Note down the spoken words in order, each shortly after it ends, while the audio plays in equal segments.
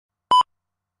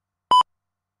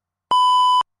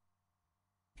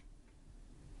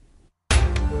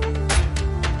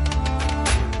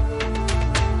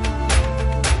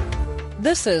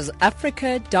This is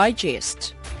Africa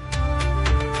Digest.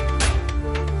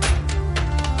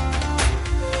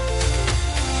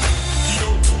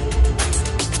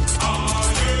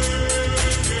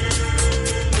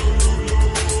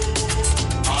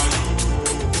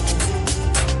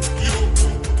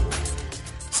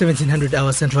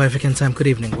 $1700 Central African Time. Good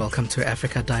evening. Welcome to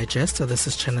Africa Digest. This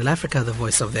is Channel Africa, the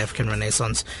voice of the African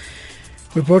Renaissance.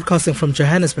 We're broadcasting from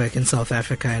Johannesburg in South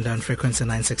Africa and on frequency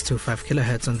 9625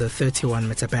 kilohertz on the 31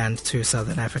 meter band to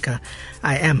Southern Africa.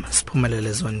 I am Spumalele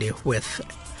Zondi with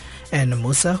Anna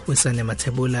Musa, Wisane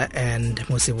Matebula and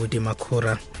Musibudi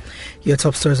Makura. Your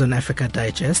top stories on Africa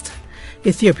Digest.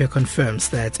 Ethiopia confirms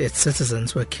that its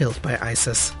citizens were killed by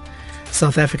ISIS.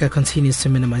 South Africa continues to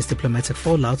minimize diplomatic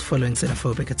fallout following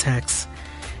xenophobic attacks.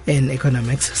 In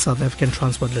economics, South African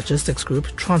Transport Logistics Group,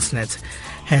 Transnet,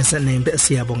 has named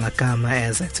Siyabonga Gama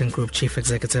as acting group chief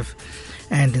executive.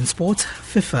 And in sport,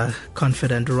 FIFA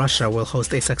confident Russia will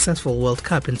host a successful World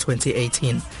Cup in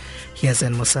 2018. Here's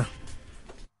N. Musa.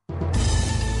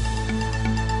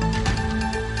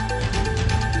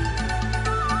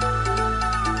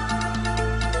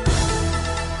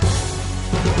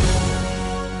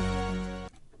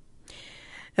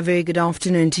 A very good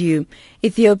afternoon to you.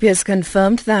 Ethiopia has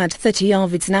confirmed that 30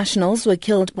 of its nationals were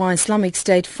killed by Islamic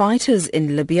State fighters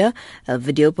in Libya. A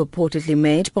video purportedly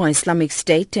made by Islamic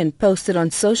State and posted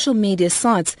on social media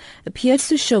sites appears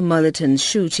to show militants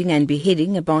shooting and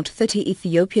beheading about 30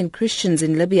 Ethiopian Christians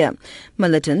in Libya.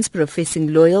 Militants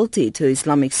professing loyalty to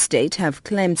Islamic State have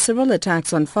claimed several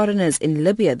attacks on foreigners in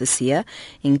Libya this year,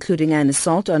 including an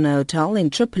assault on a hotel in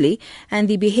Tripoli and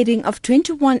the beheading of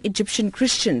 21 Egyptian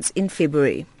Christians in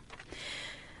February.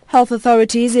 Health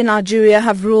authorities in Nigeria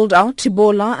have ruled out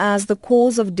Ebola as the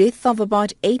cause of death of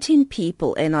about 18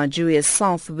 people in Nigeria's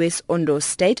southwest Ondo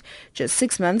state, just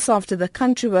 6 months after the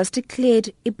country was declared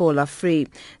Ebola-free.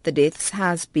 The deaths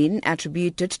has been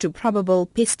attributed to probable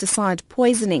pesticide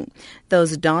poisoning.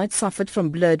 Those who died suffered from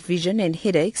blurred vision and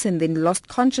headaches and then lost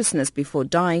consciousness before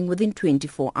dying within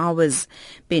 24 hours.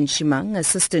 Ben Shimang,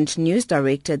 Assistant News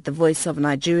Director at the Voice of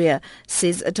Nigeria,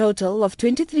 says a total of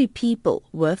 23 people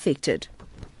were affected.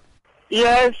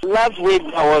 Yes, last week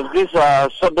there was this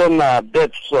sudden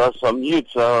death some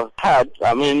youths had.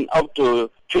 Up to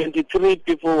 23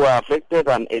 people were affected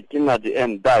and 18 at the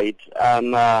end died.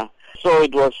 And so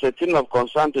it was a thing of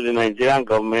concern to the Nigerian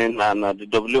government and the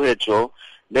WHO.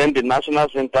 Then the National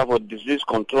Center for Disease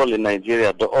Control in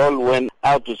Nigeria, they all went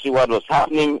out to see what was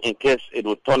happening in case it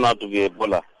would turn out to be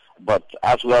Ebola. But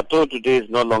as we are told today, it's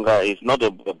not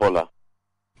Ebola.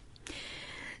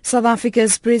 South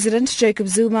Africa's President Jacob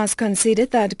Zuma has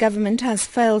conceded that government has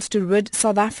failed to rid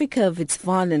South Africa of its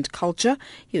violent culture.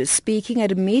 He was speaking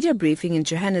at a media briefing in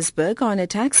Johannesburg on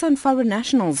attacks on foreign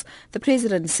nationals. The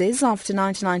president says after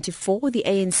 1994, the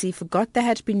ANC forgot they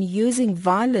had been using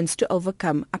violence to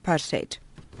overcome apartheid.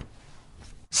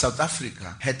 South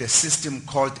Africa had a system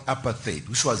called apartheid,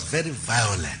 which was very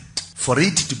violent. For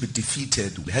it to be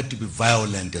defeated, we had to be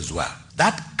violent as well.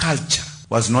 That culture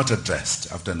was not addressed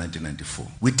after 1994.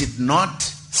 We did not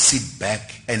sit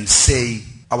back and say,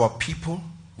 our people,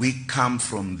 we come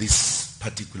from this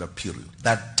particular period.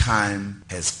 That time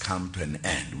has come to an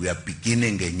end. We are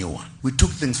beginning a new one. We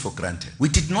took things for granted. We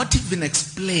did not even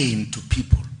explain to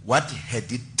people what had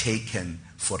it taken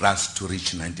for us to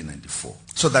reach 1994.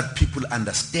 So that people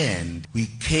understand we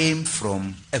came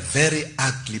from a very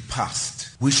ugly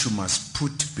past, which we must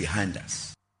put behind us.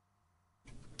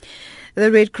 The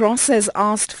Red Cross has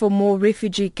asked for more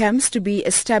refugee camps to be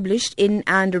established in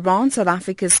and around South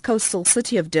Africa's coastal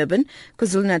city of Durban.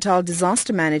 KwaZulu-Natal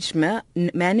disaster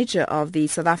manager of the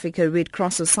South Africa Red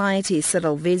Cross Society,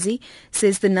 Cyril Vezi,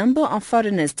 says the number of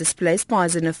foreigners displaced by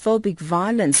xenophobic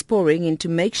violence pouring into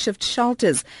makeshift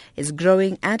shelters is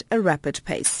growing at a rapid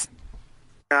pace.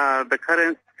 The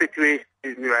current situation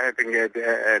is we are having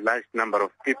a large number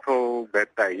of people that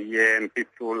are here, and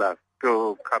people are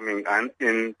still coming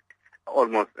in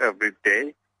almost every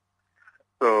day.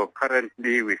 So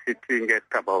currently we're sitting at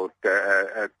about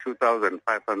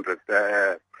 2,500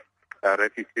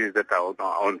 refugees that are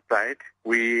on site.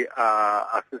 We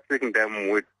are assisting them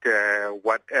with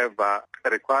whatever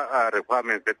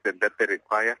requirements that they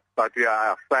require, but we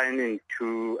are assigning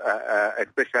to,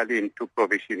 especially into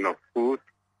provision of food.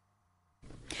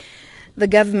 The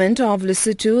government of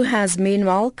Lesotho has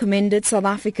meanwhile commended South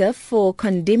Africa for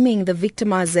condemning the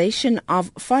victimization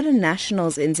of foreign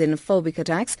nationals in xenophobic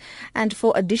attacks and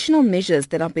for additional measures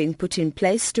that are being put in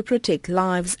place to protect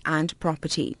lives and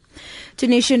property.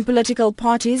 Tunisian political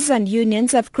parties and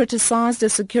unions have criticized a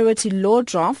security law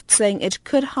draft, saying it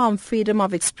could harm freedom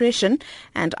of expression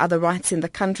and other rights in the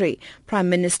country. Prime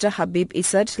Minister Habib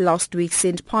Issad last week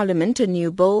sent Parliament a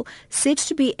new bill said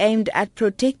to be aimed at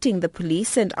protecting the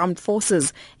police and armed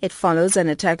forces. It follows an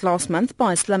attack last month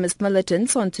by Islamist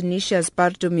militants on Tunisia's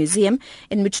Bardo Museum,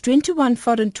 in which 21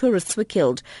 foreign tourists were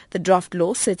killed. The draft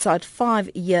law sets out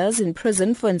 5 years in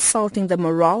prison for insulting the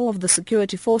morale of the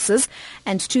security forces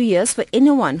and 2 years for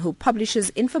anyone who publishes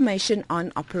information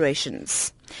on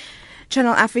operations.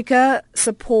 Channel Africa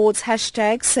supports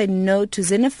hashtag say no to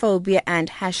xenophobia and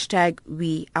hashtag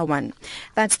we are one.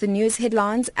 That's the news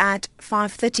headlines at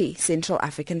 5:30 Central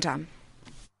African Time.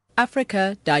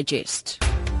 Africa Digest.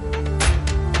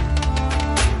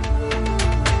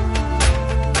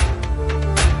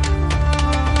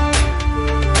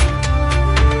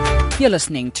 You're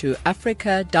listening to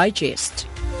Africa Digest.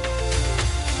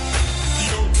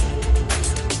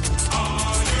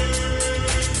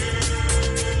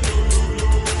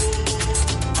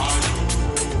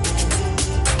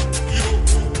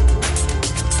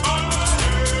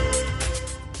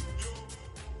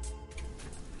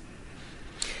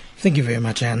 Thank you very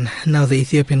much, Anne. Now, the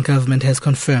Ethiopian government has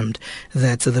confirmed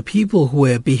that the people who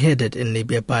were beheaded in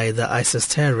Libya by the ISIS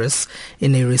terrorists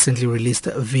in a recently released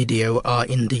video are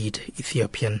indeed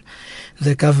Ethiopian.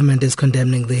 The government is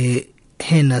condemning the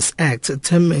heinous act,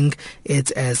 terming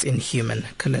it as inhuman.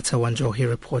 Coletta Wanjohi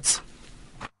reports.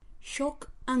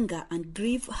 Shock, anger and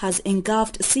grief has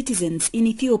engulfed citizens in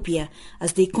Ethiopia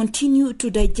as they continue to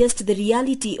digest the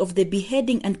reality of the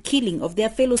beheading and killing of their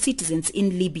fellow citizens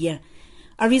in Libya.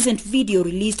 A recent video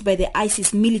released by the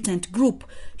ISIS militant group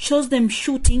shows them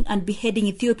shooting and beheading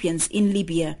Ethiopians in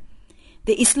Libya.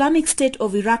 The Islamic State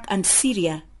of Iraq and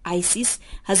Syria, ISIS,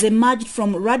 has emerged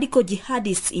from radical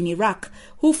jihadists in Iraq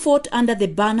who fought under the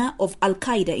banner of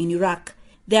Al-Qaeda in Iraq.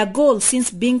 Their goal since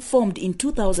being formed in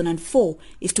 2004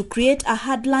 is to create a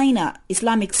hardliner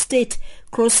Islamic State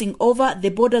crossing over the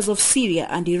borders of Syria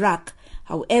and Iraq.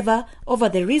 However, over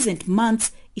the recent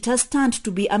months, it has turned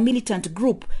to be a militant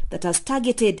group that has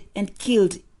targeted and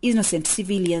killed innocent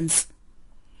civilians.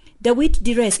 Dawit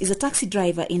Dires is a taxi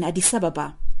driver in Addis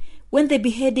Ababa. When the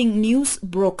beheading news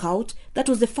broke out, that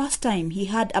was the first time he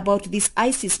heard about this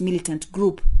ISIS militant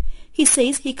group. He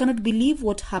says he cannot believe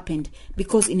what happened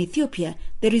because in Ethiopia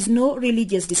there is no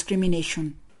religious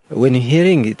discrimination. When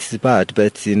hearing it's bad,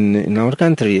 but in our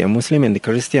country, a Muslim and a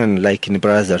Christian like in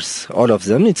brothers. All of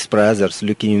them, it's brothers,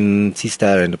 looking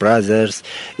sister and brothers.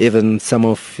 Even some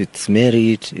of it's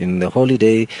married in the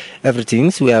holiday.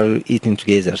 Everything, we are eating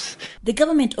together. The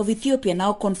government of Ethiopia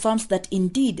now confirms that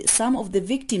indeed some of the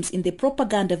victims in the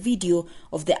propaganda video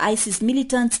of the ISIS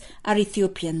militants are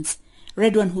Ethiopians.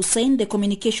 Redwan Hussein, the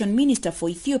communication minister for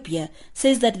Ethiopia,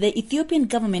 says that the Ethiopian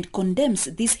government condemns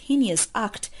this heinous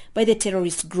act by the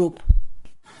terrorist group.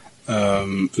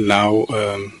 Now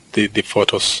the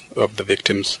photos of the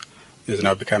victims is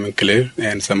now becoming clear,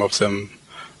 and some of them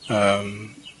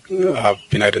have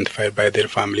been identified by their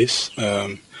families.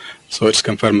 So it's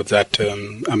confirmed that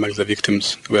among the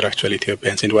victims were actually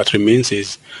Ethiopians, and what remains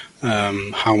is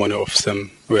how many of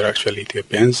them were actually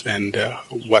Ethiopians and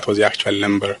what was the actual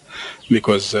number,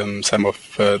 because some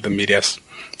of the medias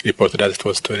reported as it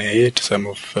was 28, some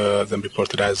of them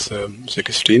reported as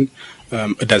 16.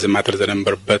 It doesn't matter the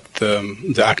number, but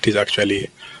the act is actually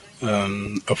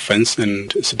offense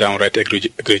and it's downright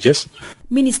egregious.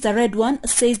 Minister Redwan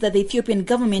says that the Ethiopian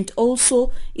government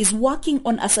also is working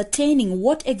on ascertaining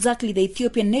what exactly the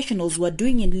Ethiopian nationals were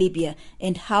doing in Libya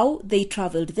and how they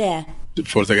traveled there.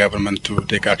 For the government to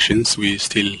take actions, we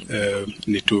still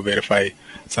need to verify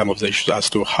some of the issues as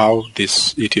to how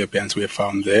these Ethiopians were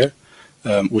found there,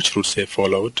 which routes they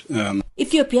followed.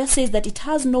 Ethiopia says that it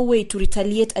has no way to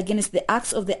retaliate against the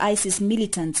acts of the ISIS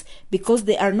militants because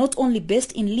they are not only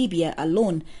based in Libya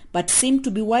alone, but seem to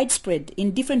be widespread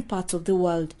in different parts of the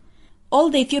world. All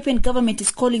the Ethiopian government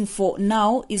is calling for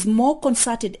now is more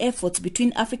concerted efforts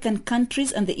between African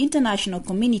countries and the international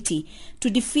community to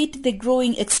defeat the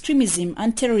growing extremism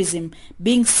and terrorism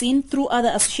being seen through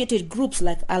other associated groups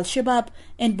like Al-Shabaab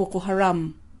and Boko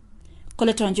Haram.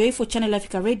 Coletta Wanjohi for Channel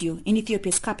Africa Radio in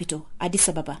Ethiopia's capital, Addis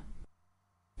Ababa.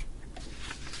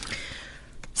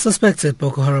 Suspected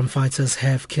Boko Haram fighters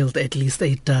have killed at least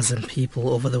 8 people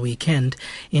over the weekend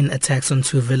in attacks on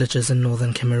 2 villages in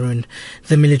northern Cameroon.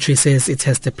 The military says it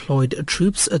has deployed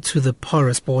troops to the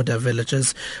porous border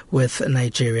villages with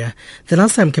Nigeria. The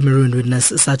last time Cameroon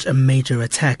witnessed such a major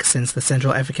attack since the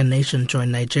Central African nation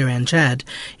joined Nigeria and Chad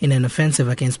in an offensive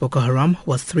against Boko Haram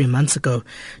was 3 months ago.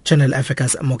 Channel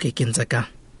Africa's Moki Kinzaka.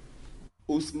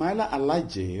 Usmaila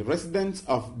Alaje, resident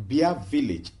of Bia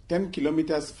village, 10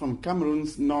 kilometers from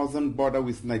Cameroon's northern border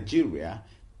with Nigeria,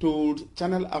 told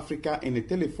Channel Africa in a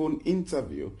telephone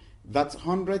interview that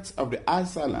hundreds of the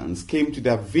assailants came to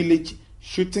their village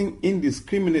shooting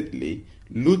indiscriminately,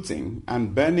 looting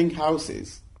and burning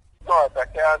houses.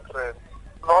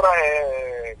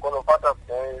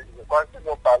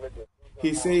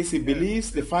 He says he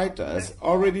believes the fighters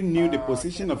already knew the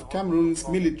position of Cameroon's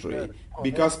military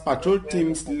because patrol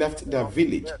teams left their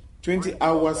village 20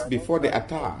 hours before the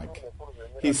attack.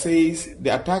 He says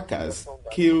the attackers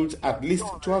killed at least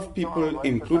 12 people,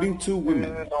 including 2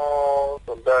 women.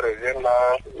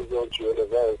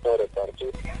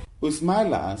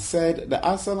 Usmaila said the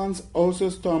assailants also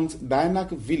stormed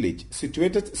Dainak village,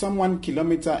 situated some 1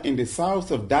 kilometer in the south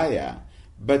of Daya,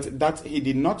 but that he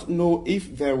did not know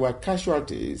if there were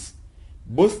casualties.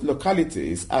 Both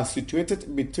localities are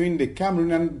situated between the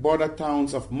Cameroonian border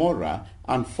towns of Mora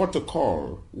and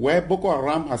Fotokol, where Boko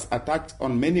Haram has attacked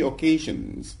on many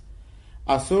occasions.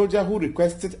 A soldier who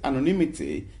requested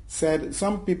anonymity said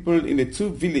some people in the 2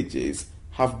 villages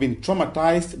have been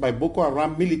traumatized by Boko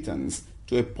Haram militants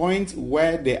to a point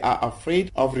where they are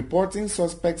afraid of reporting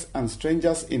suspects and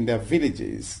strangers in their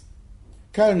villages.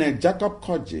 Colonel Jacob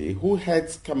Koji, who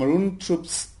heads Cameroon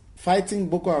troops fighting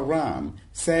Boko Haram,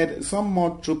 said some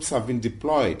more troops have been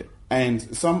deployed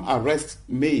and some arrests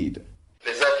made.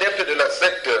 Les adeptes de la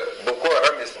secte Boko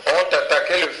Haram ont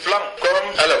attaqué le flanc comme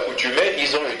à l'accoutumée,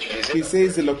 ils ont utilisé. He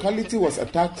says the locality was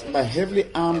attacked by heavily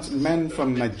armed men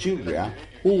from Nigeria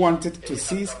who wanted to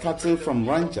seize cattle from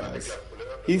ranchers.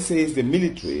 He says the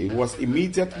military was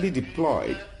immediately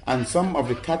deployed and some of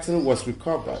the cattle was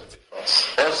recovered.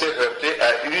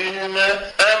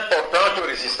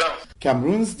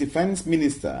 Cameroon's defense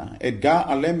minister, Edgar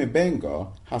Aleme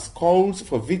Bengo, has called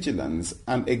for vigilance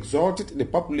and exhorted the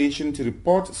population to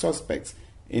report suspects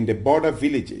in the border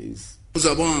villages. Nous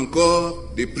avons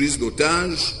encore des prises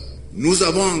d'otages. Nous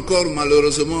avons encore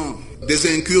malheureusement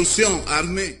des incursions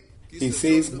armées. He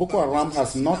says Boko Haram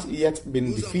has not yet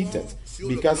been defeated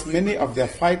because many of their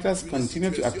fighters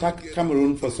continue to attack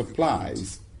Cameroon for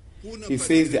supplies. He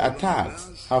says the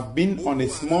attacks have been on a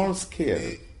small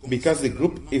scale because the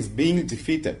group is being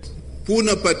defeated. Pour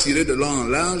ne pas tirer de long en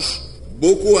large,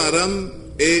 Boko Haram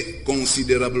est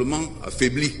considérablement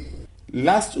affaibli.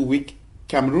 Last week,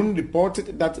 Cameroon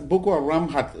reported that Boko Haram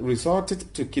had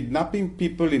resorted to kidnapping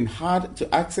people in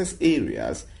hard-to-access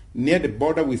areas near the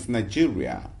border with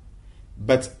Nigeria.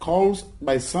 But calls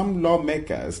by some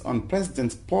lawmakers on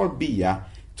President Paul Biya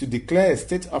to declare a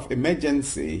state of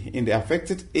emergency in the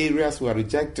affected areas were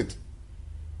rejected.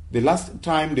 The last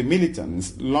time the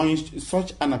militants launched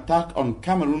such an attack on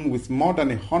Cameroon with more than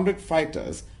 100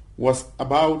 fighters was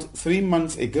about 3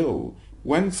 months ago,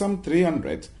 when some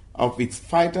 300 of its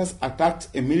fighters attacked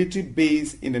a military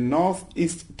base in the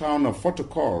northeast town of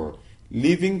Fotokol,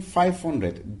 leaving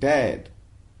 500 dead.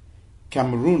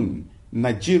 Cameroon,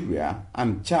 Nigeria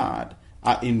and Chad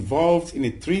are involved in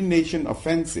a 3-nation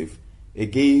offensive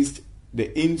against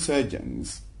the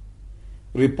insurgents.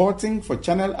 Reporting for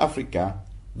Channel Africa,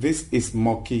 this is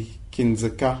Moki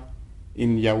Kinzeka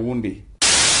in Yaoundé.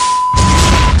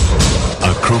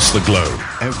 Across the globe,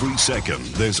 every second,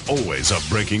 there's always a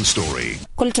breaking story.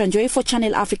 Koltanjoy for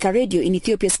Channel Africa Radio in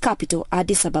Ethiopia's capital,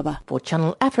 Addis Ababa. For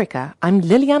Channel Africa, I'm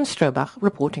Lilian Strobach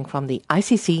reporting from the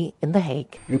ICC in The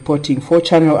Hague. Reporting for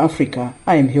Channel Africa,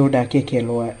 I am Hilda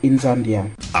Kekeloa in Zambia.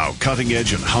 Our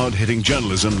cutting-edge and hard-hitting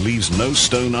journalism leaves no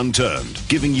stone unturned,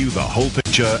 giving you the whole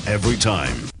picture every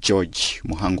time. George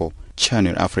Muhango,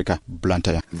 Channel Africa,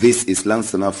 Blantyre. This is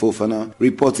Lansana Fofana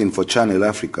reporting for Channel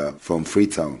Africa from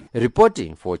Freetown.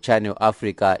 Reporting for Channel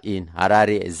Africa in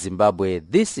Harare, Zimbabwe,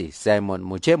 this is Simon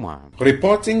Muchemwa.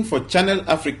 Reporting for Channel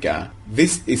Africa,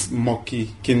 this is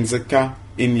Moki Kinzeka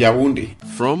in Yaoundé.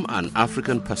 From an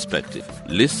African perspective,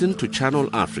 listen to Channel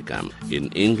Africa in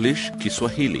English,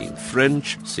 Kiswahili,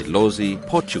 French, Silozi,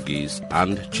 Portuguese,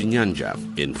 and Chinyanja,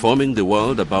 informing the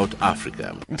world about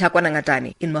Africa. Ntakwana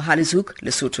Ngatani in Mohalizuk,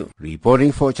 Lesotho.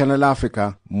 Reporting for Channel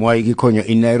Africa, Mwaigi Konyo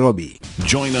in Nairobi.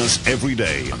 Join us every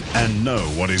day and know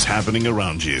what is happening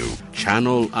around you.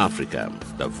 Channel Africa,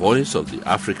 the voice of the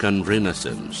African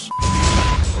Renaissance.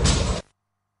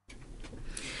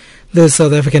 The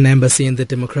South African Embassy in the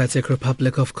Democratic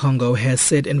Republic of Congo has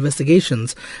said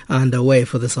investigations are underway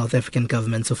for the South African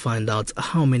government to find out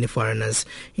how many foreigners,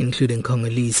 including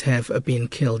Congolese, have been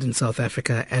killed in South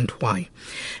Africa and why.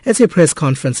 At a press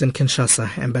conference in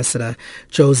Kinshasa, Ambassador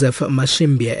Joseph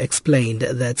Mashimbe explained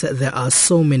that there are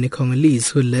so many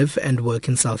Congolese who live and work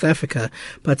in South Africa,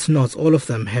 but not all of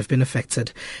them have been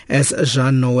affected. As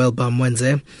Jean-Noel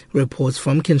Bamwenze reports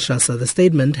from Kinshasa, the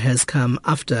statement has come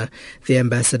after the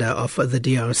ambassador of the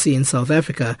DRC in South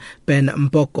Africa, Ben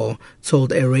Mboko,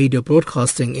 told a radio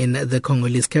broadcasting in the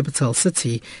Congolese capital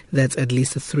city that at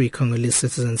least 3 Congolese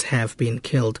citizens have been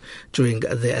killed during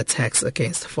the attacks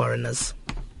against foreigners.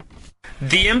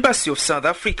 The Embassy of South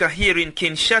Africa here in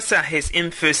Kinshasa has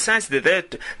emphasized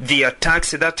that the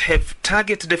attacks that have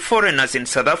targeted foreigners in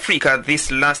South Africa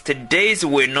these last days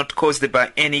were not caused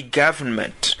by any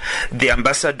government. The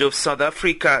Ambassador of South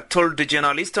Africa told the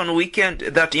journalist on weekend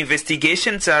that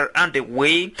investigations are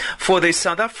underway for the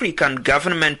South African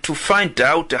government to find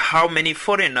out how many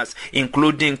foreigners,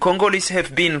 including Congolese,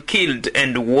 have been killed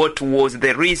and what was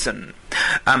the reason.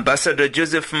 Ambassador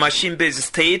Joseph Mashimbe's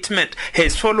statement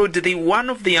has followed the one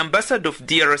of the ambassador of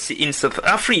DRC in South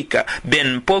Africa,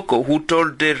 Ben Mboko, who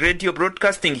told the radio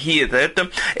broadcasting here that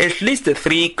at least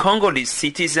 3 Congolese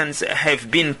citizens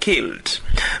have been killed.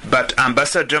 But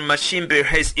Ambassador Mashimbe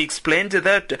has explained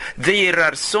that there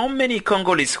are so many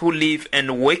Congolese who live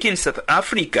and work in South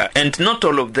Africa, and not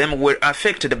all of them were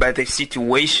affected by the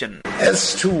situation.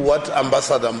 As to what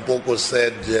Ambassador Mboko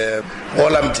said,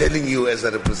 all I'm telling you as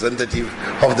a representative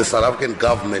of the South African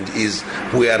government is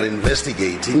we are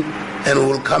investigating and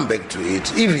we'll come back to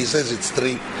it. If he says it's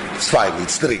 3, it's fine,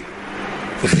 it's 3.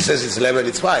 If he says it's 11,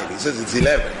 it's fine, he says it's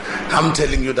 11. I'm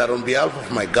telling you that on behalf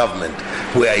of my government,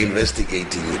 we are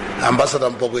investigating it. Ambassador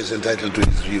Mboko is entitled to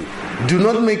his view. Do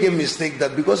not make a mistake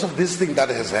that because of this thing that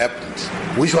has happened,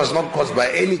 which was not caused by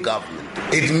any government,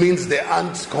 it means there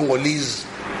aren't Congolese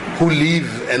who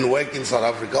live and work in South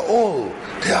Africa. Oh,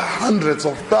 there are hundreds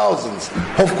of thousands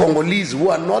of Congolese who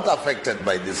are not affected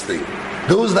by this thing.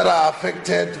 Those that are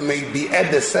affected may be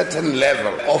at a certain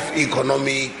level of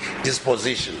economic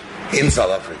disposition in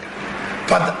South Africa.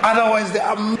 But otherwise, there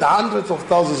are hundreds of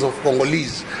thousands of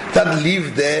Congolese that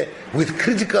live there with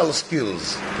critical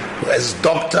skills as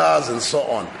doctors and so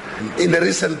on. In the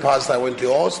recent past, I went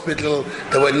to a hospital.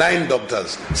 There were 9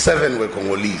 doctors, 7 were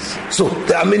Congolese. So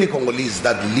there are many Congolese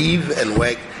that live and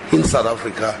work in South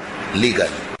Africa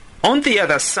legally. On the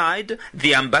other side,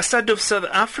 the ambassador of South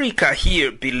Africa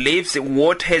here believes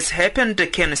what has happened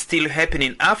can still happen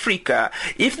in Africa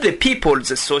if the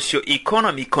people's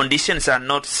socio-economic conditions are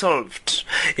not solved.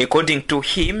 According to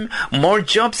him, more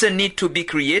jobs need to be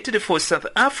created for South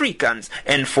Africans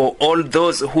and for all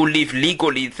those who live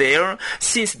legally there,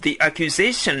 since the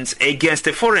accusations against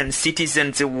foreign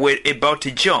citizens were about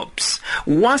jobs.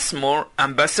 Once more,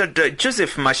 Ambassador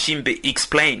Joseph Mashimbe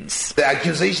explains. The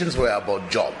accusations were about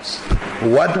jobs.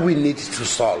 What we need to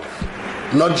solve,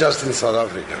 not just in South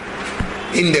Africa,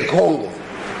 in the Congo,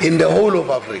 in the whole of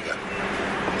Africa,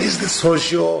 is the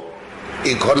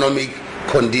socio-economic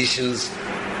conditions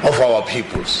of our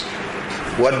peoples.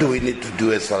 What do we need to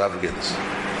do as South Africans?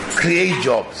 Create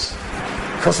jobs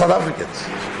for South Africans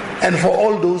and for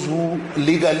all those who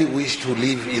legally wish to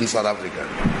live in South Africa.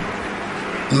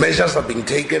 Measures are being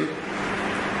taken.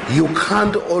 You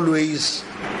can't always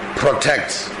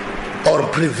protect or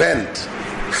prevent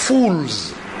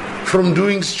fools from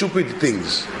doing stupid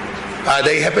things.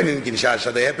 They happen in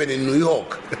Kinshasa, they happen in New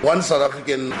York. One South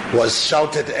African was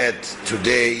shouted at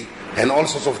today and all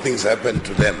sorts of things happened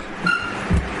to them.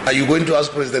 Are you going to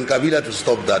ask President Kabila to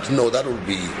stop that? No, that would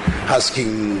be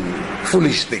asking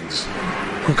foolish things.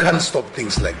 You can't stop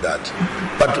things like that.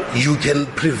 But you can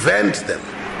prevent them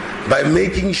by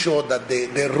making sure that the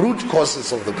root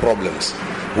causes of the problems,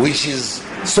 which is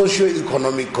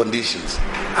socio-economic conditions,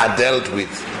 are dealt with.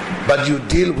 But you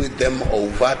deal with them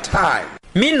over time.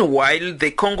 Meanwhile,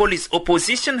 the Congolese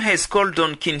opposition has called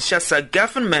on Kinshasa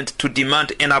government to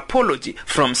demand an apology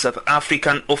from South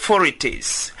African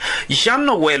authorities.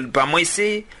 Jean-Noel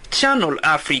Bamwese, Channel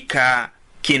Africa,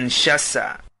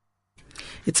 Kinshasa.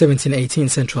 It's 17:18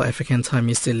 Central African Time.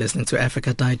 You're still listening to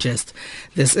Africa Digest.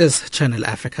 This is Channel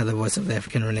Africa, the voice of the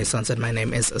African Renaissance, and my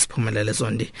name is Siphumelele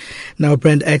Zondi. Now,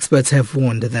 brand experts have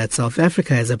warned that South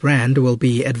Africa as a brand will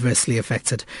be adversely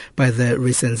affected by the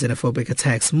recent xenophobic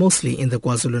attacks, mostly in the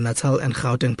KwaZulu-Natal and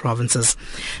Gauteng provinces.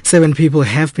 7 people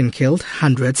have been killed,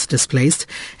 hundreds displaced,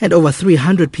 and over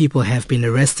 300 people have been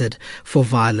arrested for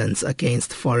violence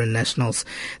against foreign nationals.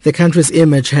 The country's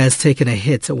image has taken a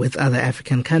hit, with other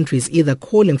African countries either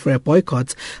calling for a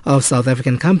boycott of South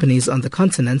African companies on the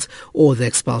continent or the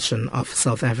expulsion of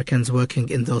South Africans working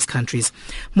in those countries.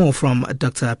 More from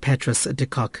Dr. Petrus de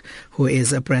Kock, who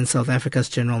is Brand South Africa's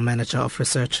General Manager of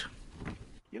Research.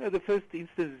 The first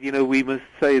instance, we must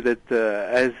say that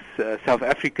as South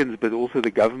Africans, but also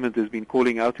the government has been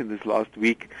calling out in this last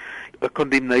week, a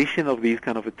condemnation of these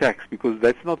kind of attacks, because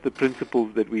that's not the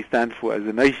principles that we stand for as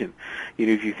a nation.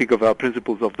 If you think of our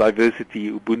principles of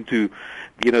diversity, Ubuntu,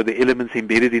 the elements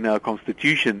embedded in our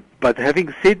constitution. But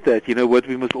having said that, what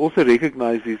we must also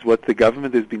recognize is what the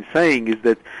government has been saying is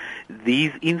that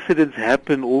these incidents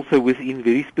happen also within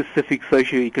very specific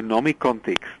socio-economic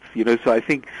contexts. So I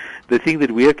think the thing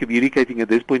that we are communicating at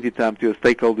this point in time to our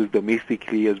stakeholders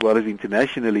domestically as well as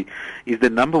internationally is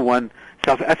that, number one,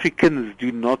 South Africans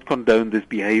do not condone this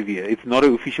behavior. It's not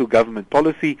an official government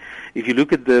policy. If you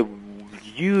look at the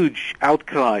huge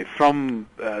outcry from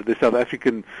the South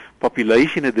African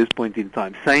population at this point in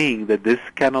time saying that this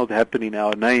cannot happen in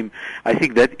our name, I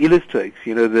think that illustrates,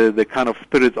 the kind of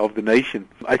spirit of the nation.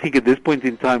 I think at this point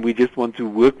in time we just want to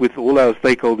work with all our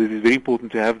stakeholders. It's very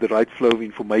important to have the right flow of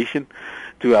information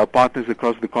to our partners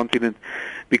across the continent,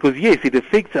 because yes, it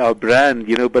affects our brand,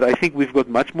 but I think we've got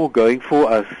much more going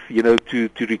for us, to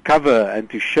recover and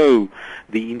to show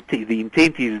the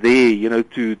intent is there,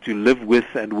 to live with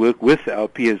and work with our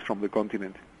peers from the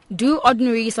continent. Do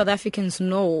ordinary South Africans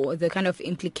know the kind of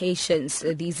implications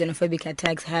these xenophobic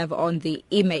attacks have on the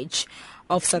image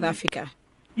of South Africa?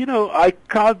 I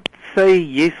can't say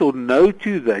yes or no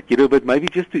to that, but maybe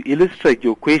just to illustrate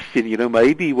your question,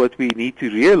 maybe what we need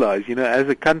to realize, as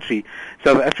a country,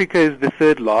 South Africa is the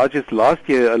third largest. Last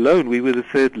year alone, we were the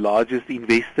third largest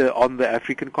investor on the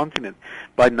African continent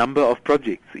by number of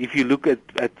projects. If you look at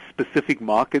specific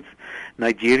markets,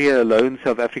 Nigeria alone,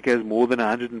 South Africa has more than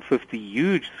 150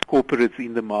 huge corporates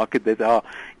in the market that are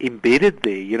embedded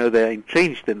there. They're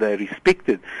entrenched and they're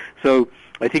respected. So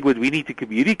I think what we need to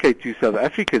communicate to South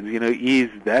Africans, is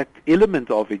that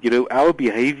element of it. Our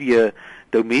behavior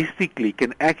domestically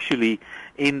can actually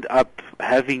end up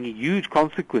having huge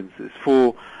consequences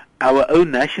for our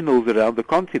own nationals around the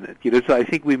continent. So I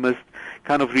think we must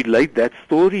kind of relate that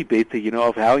story better,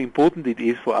 of how important it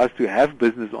is for us to have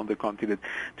business on the continent,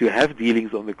 to have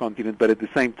dealings on the continent, but at the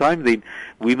same time then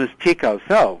we must check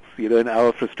ourselves, and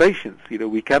our frustrations.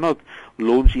 We cannot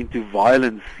launch into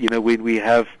violence, when we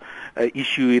have an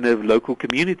issue in a local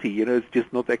community. It's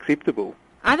just not acceptable.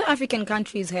 Other African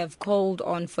countries have called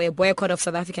on for a boycott of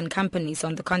South African companies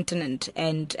on the continent,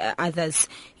 and others,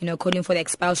 calling for the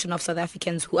expulsion of South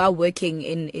Africans who are working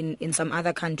in some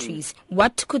other countries.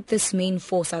 What could this mean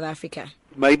for South Africa?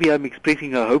 Maybe I'm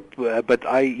expressing a hope, but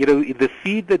the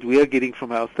feed that we are getting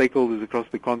from our stakeholders across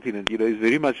the continent, is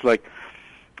very much like,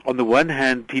 on the one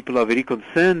hand, people are very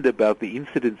concerned about the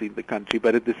incidents in the country,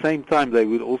 but at the same time they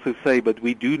would also say, but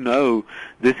we do know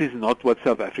this is not what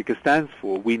South Africa stands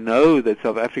for. We know that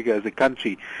South Africa as a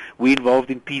country, we're involved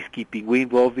in peacekeeping, we're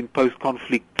involved in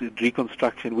post-conflict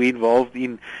reconstruction, we're involved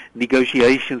in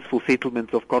negotiations for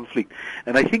settlements of conflict.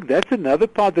 And I think that's another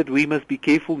part that we must be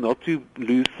careful not to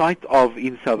lose sight of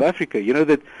in South Africa.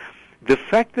 That the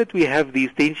fact that we have these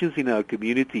tensions in our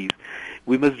communities,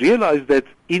 we must realize that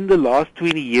in the last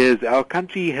 20 years, our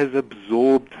country has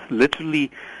absorbed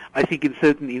literally, I think in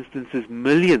certain instances,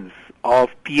 millions of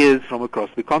peers from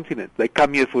across the continent. They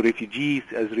come here for refugees,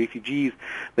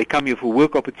 they come here for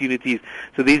work opportunities.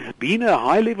 So there's been a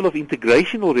high level of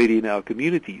integration already in our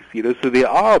communities, so there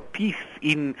are peace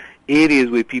in areas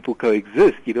where people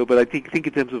coexist, but I think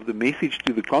in terms of the message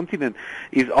to the continent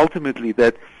is ultimately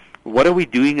that what are we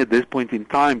doing at this point in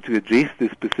time to address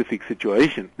this specific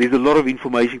situation? There's a lot of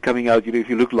information coming out. If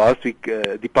you look last week,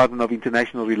 Department of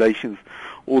International Relations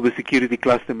or the Security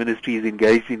Cluster Ministry is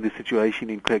engaged in the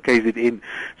situation in KZN.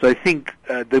 So I think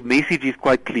the message is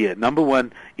quite clear. Number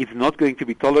one, it's not going to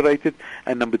be tolerated.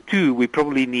 And number two, we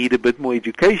probably need a bit more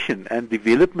education and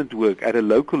development work at a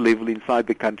local level inside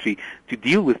the country to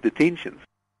deal with the tensions.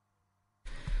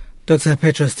 Dr.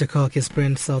 Petrus de Kock is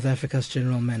Brand South Africa's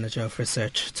General Manager of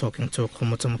Research, talking to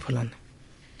Khumuto Mapulana.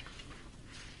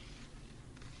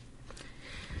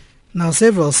 Now,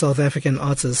 several South African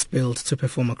artists billed to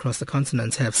perform across the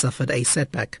continent have suffered a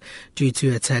setback due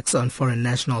to attacks on foreign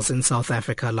nationals in South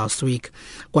Africa last week.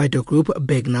 Kwaito group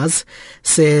Begnaz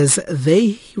says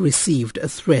they received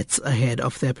threats ahead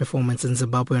of their performance in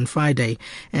Zimbabwe on Friday,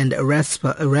 and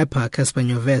rapper Casper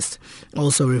Nyovest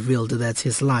also revealed that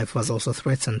his life was also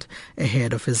threatened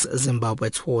ahead of his Zimbabwe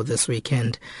tour this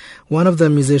weekend. One of the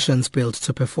musicians billed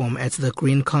to perform at the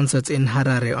Green Concert in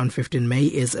Harare on 15 May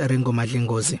is Ringo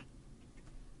Madlingozi.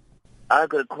 I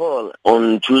got a call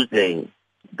on Tuesday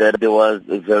that there was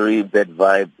a very bad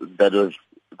vibe that was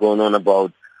going on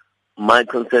about my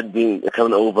concert being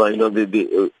coming over, as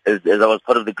I was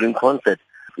part of the Green Concert.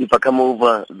 If I come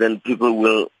over, then people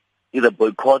will either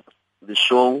boycott the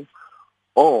show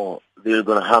or they're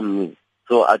going to harm me.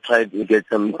 So I tried to get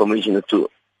some information as to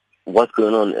what's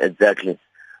going on exactly,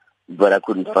 but I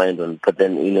couldn't find one. But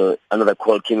then, another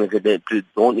call came and said, please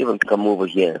don't even come over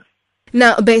here.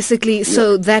 Now, basically,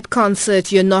 so that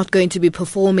concert you're not going to be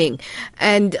performing.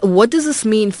 And what does this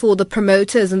mean for the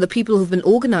promoters and the people who've been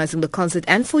organizing the concert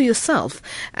and for yourself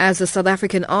as a South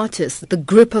African artist? The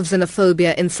grip of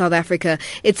xenophobia in South Africa,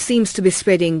 it seems to be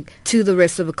spreading to the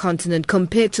rest of the continent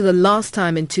compared to the last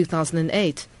time in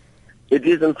 2008. It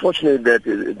is unfortunate that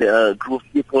there are a group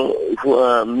of people who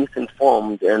are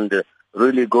misinformed and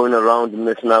really going around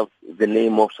messing up the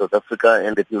name of South Africa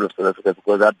and the people of South Africa,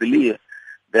 because I believe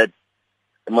that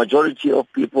the majority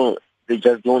of people, they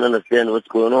just don't understand what's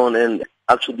going on, and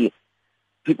actually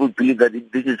people believe that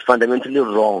this is fundamentally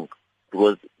wrong,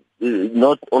 because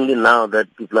not only now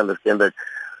that people understand that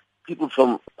people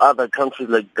from other countries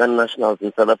like Ghana nationals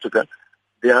in South Africa,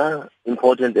 they are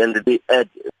important and they add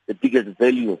the biggest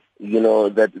value,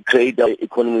 that create our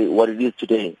economy what it is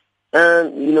today.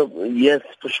 And, yes,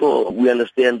 for sure, we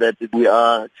understand that we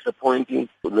are disappointing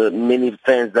the many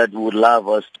fans that would love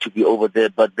us to be over there,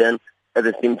 but then at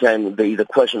the same time, there is a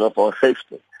question of our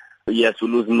safety. Yes, we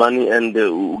lose money and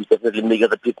we definitely make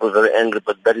other people very angry,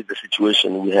 but that is the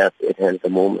situation we have at hand at the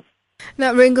moment.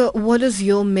 Now, Ringo, what is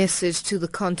your message to the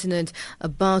continent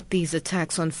about these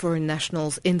attacks on foreign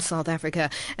nationals in South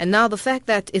Africa? And now the fact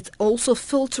that it's also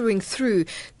filtering through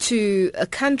to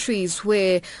countries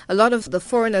where a lot of the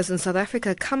foreigners in South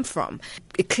Africa come from,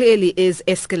 it clearly is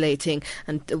escalating.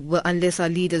 And unless our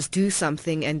leaders do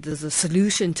something and there's a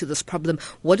solution to this problem,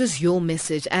 what is your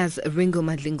message as Ringo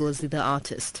Madlingozi, the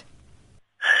artist?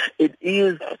 It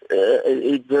is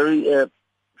a very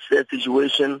sad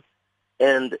situation,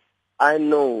 and I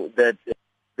know that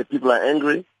the people are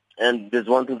angry, and there's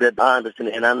one thing that I understand,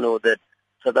 and I know that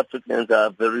South Africans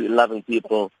are very loving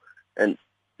people, and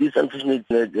this unfortunately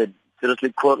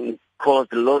seriously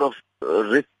caused a lot of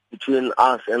rift between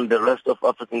us and the rest of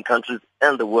African countries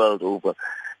and the world over.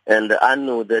 And I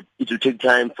know that it will take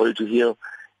time for it to heal.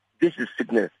 This is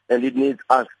sickness, and it needs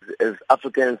us as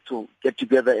Africans to get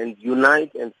together and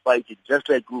unite and fight it, just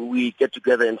like we get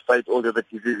together and fight all the other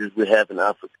diseases we have in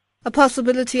Africa. A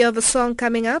possibility of a song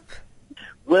coming up?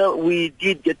 Well, we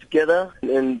did get together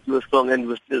and do a song, and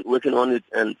we're still working on it.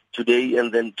 And today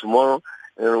and then tomorrow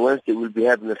and on Wednesday we'll be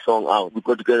having a song out. We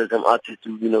got together some artists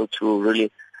to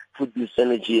really put this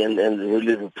energy and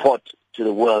really report to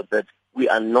the world that we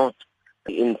are not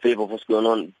in favor of what's going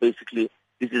on. Basically,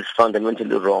 this is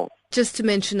fundamentally wrong. Just to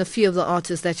mention a few of the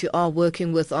artists that you are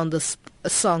working with on this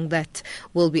song that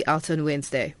will be out on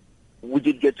Wednesday. We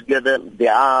did get together.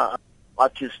 There are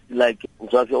artists like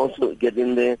Jackie also get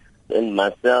in there, and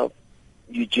myself,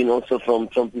 Eugene also from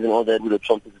Trumpets and all that, with the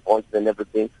Trumpets voice and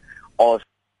everything. Or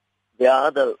there are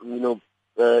other,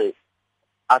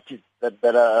 artists that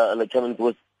are like coming,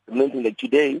 because the main thing, like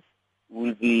today,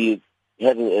 we'll be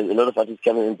having a lot of artists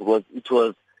coming in, because it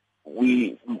was,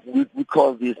 we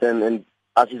called this and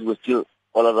artists were still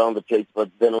all around the place,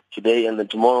 but then today and then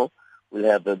tomorrow, we'll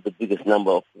have the biggest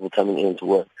number of people coming in to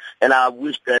work. And I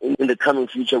wish that in the coming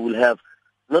future we'll have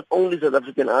not only South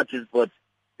African artists, but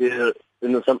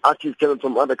some artists coming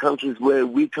from other countries where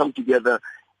we come together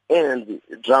and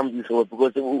drum this work,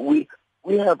 because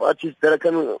we have artists that are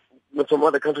coming from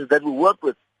other countries that we work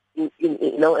with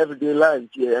in our everyday lives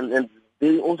here, and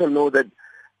they also know that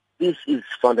this is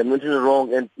fundamentally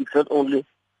wrong, and it's not only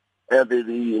they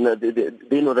know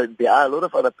that there are a lot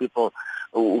of other people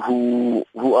who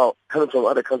are coming from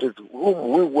other countries who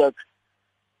we work,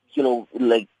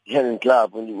 like hand in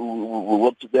glove, and we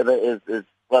work together as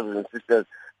brothers and sisters.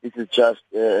 This is just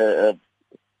a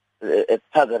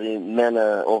targeting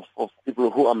manner of people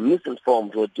who are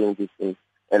misinformed who are doing these things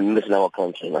and missing our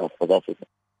country now, South Africa.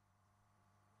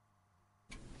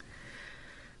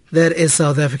 That is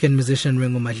South African musician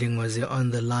Ringo Madlingozi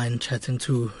on the line chatting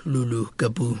to Lulu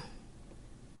Gabu.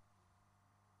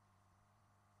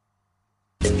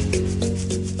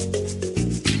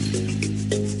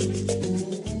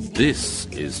 This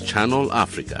is Channel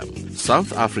Africa,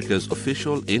 South Africa's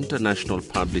official international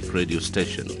public radio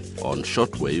station on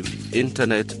shortwave,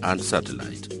 internet and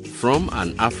satellite. From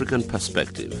an African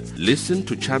perspective, listen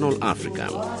to Channel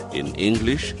Africa in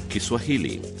English,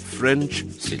 Kiswahili, French,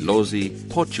 Silozi,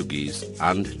 Portuguese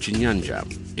and Chinyanja,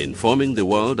 informing the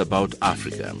world about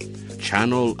Africa.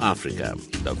 Channel Africa,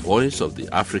 the voice of the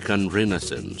African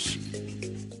Renaissance.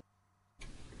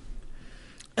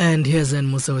 And here's Zen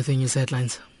Musa with the news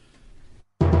headlines.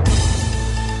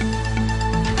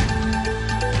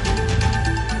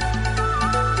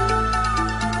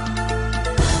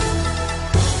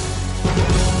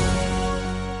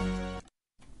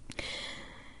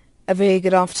 A very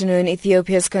good afternoon.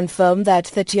 Ethiopia has confirmed that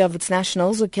 30 of its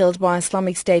nationals were killed by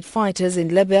Islamic State fighters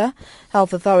in Libya.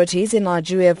 Health authorities in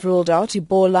Nigeria have ruled out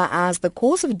Ebola as the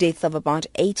cause of death of about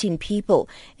 18 people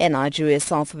in Nigeria's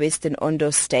southwestern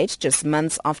Ondo state, just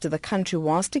months after the country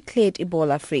was declared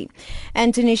Ebola-free.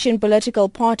 And Tunisian political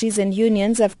parties and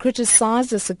unions have criticized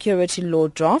the security law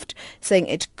draft, saying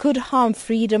it could harm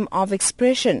freedom of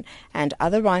expression and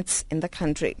other rights in the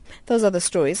country. Those are the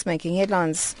stories making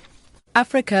headlines.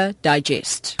 Africa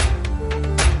Digest.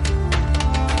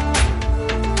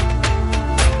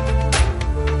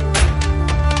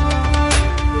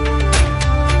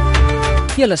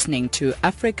 You're listening to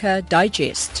Africa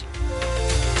Digest.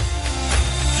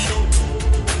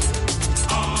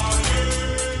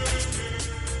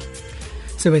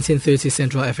 $17:30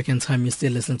 Central African Time. You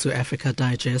still listen to Africa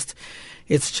Digest.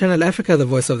 It's Channel Africa, the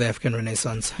voice of the African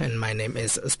Renaissance, and my name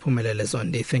is Siphumelele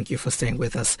Zondi. Thank you for staying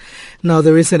with us. Now,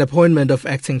 the recent appointment of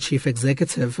Acting Chief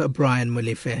Executive Brian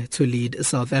Molefe to lead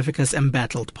South Africa's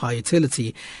embattled power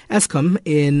utility, Eskom,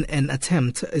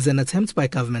 is an attempt by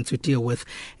government to deal with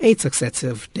 8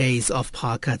 successive days of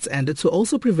power cuts and to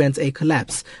also prevent a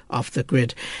collapse of the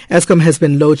grid. Eskom has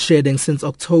been load shedding since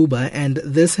October, and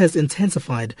this has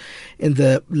intensified in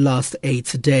the last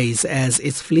 8 days as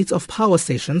its fleet of power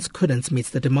stations couldn't meet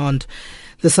the demand.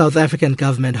 The South African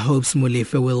government hopes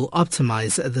Molefe will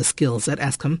optimize the skills at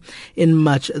Eskom in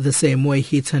much the same way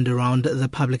he turned around the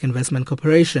Public Investment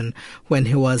Corporation when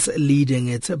he was leading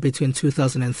it between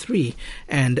 2003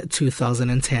 and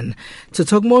 2010. To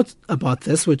talk more about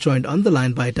this, we're joined on the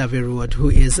line by Davi Ruud, who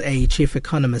is a chief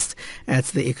economist at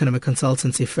the economic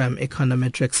consultancy firm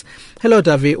Econometrics. Hello,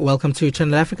 Davi. Welcome to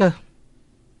Channel Africa.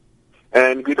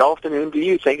 And good afternoon to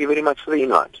you. Thank you very much for the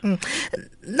invite.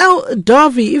 Now,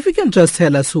 Davi, if you can just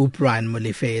tell us who Brian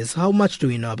Molefe is, how much do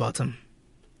we know about him?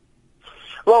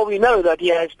 Well, we know that he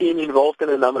has been involved in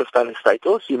a number of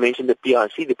parastatals. You mentioned the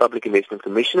PIC, the Public Investment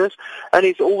Commissioners, and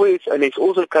he's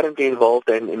also currently involved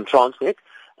in Transnet.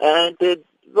 And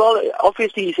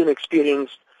obviously he's an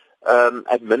experienced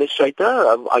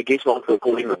administrator. I guess one could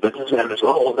call him a businessman as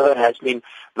well, although he has been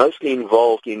mostly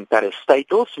involved in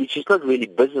parastatals, which is not really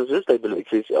businesses.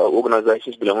 It's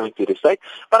organizations belonging to the state.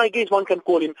 But I guess one can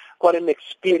call him quite an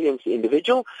experienced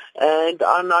individual, and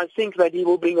I think that he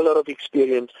will bring a lot of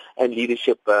experience and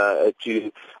leadership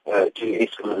to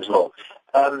Eskom as well.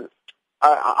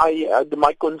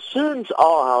 My concerns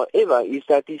are, however, is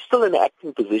that he's still in an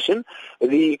acting position.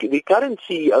 The current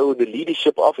CEO, the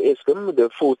leadership of Eskom, the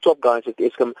 4 top guys at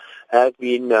Eskom, have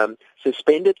been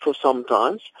suspended for some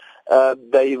time.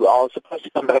 They are supposed to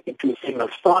come back into a thing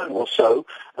of time or so,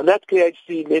 and that creates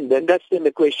that's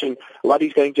the question: what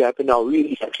is going to happen now? Who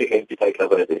is actually going to take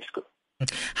over at Eskom?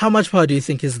 How much power do you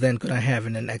think is then going to have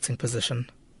in an acting position?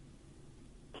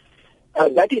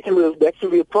 That's a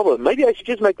real problem. Maybe I should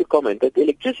just make the comment that the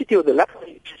electricity or the lack of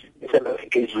electricity in South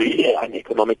Africa is really an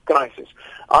economic crisis.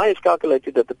 I have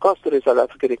calculated that the cost of the South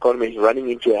African economy is running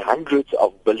into hundreds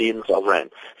of billions of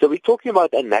rand. So we're talking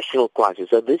about a national crisis.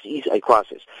 So this is a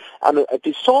crisis. And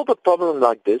to solve a problem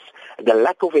like this, the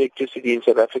lack of electricity in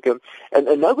South Africa, and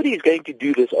nobody is going to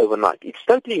do this overnight. It's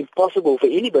totally impossible for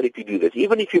anybody to do this.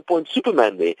 Even if you point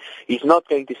Superman there, he's not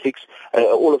going to fix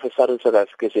all of a sudden South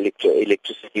Africa's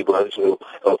electricity woes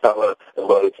or power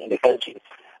woes in the country.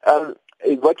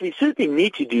 What we certainly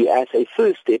need to do as a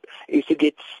first step is to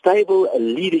get stable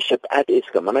leadership at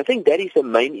Eskom. And I think that is the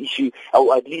main issue,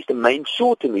 or at least the main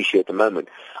short-term issue at the moment.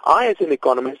 I, as an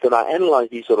economist, and I analyze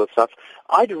these sort of stuff,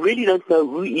 I really don't know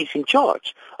who is in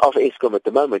charge of Eskom at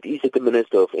the moment. Is it the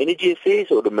Minister of Energy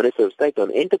Affairs or the Minister of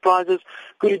State-owned Enterprises?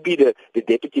 Could it be the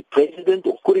Deputy President,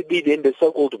 or could it be then the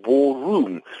so-called war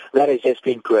room that has just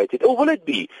been created? Or will it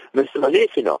be Mr.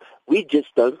 Molefe now? We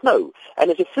just don't know.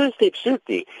 And as a first step,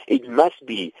 certainly, it must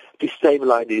be to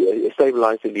stabilize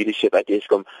the leadership at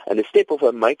Eskom. And the step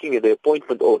of making the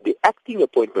appointment or the acting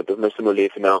appointment of Mr.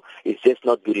 Molefe now is just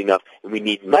not good enough. And we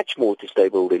need much more to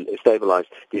stabilize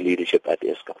the leadership at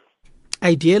Eskom.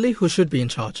 Ideally, who should be in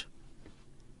charge?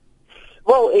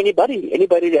 Well, anybody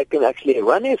that can actually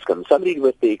run Eskom, somebody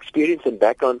with the experience and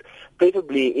background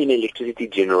preferably in electricity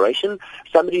generation,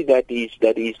 somebody that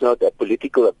is not a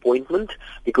political appointment,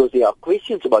 because there are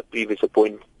questions about previous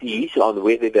appointees on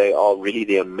whether they are really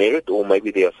their merit or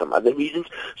maybe there are some other reasons.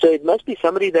 So it must be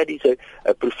somebody that is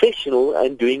a professional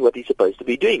and doing what he's supposed to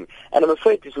be doing. And I'm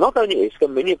afraid it's not only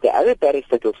Eskom, many of the other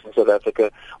parastatals in South Africa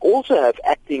also have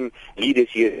acting leaders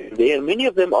here and there, and many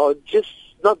of them are just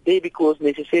not there because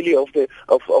necessarily of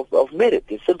merit.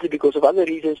 It's simply because of other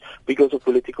reasons, because of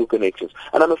political connections.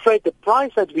 And I'm afraid the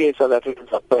price that we as South Africans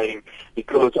are paying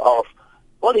because of,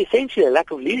 well, essentially a lack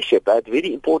of leadership at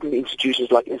very important institutions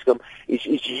like Eskom is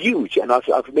huge. And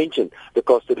I've mentioned the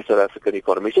cost of the South African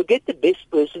economy. So get the best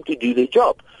person to do the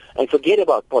job and forget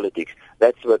about politics.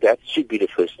 That should be the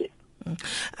first step.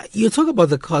 You talk about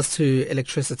the cost to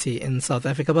electricity in South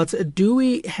Africa, but do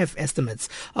we have estimates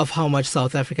of how much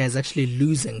South Africa is actually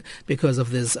losing because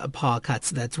of these power cuts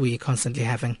that we're constantly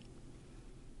having?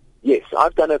 Yes,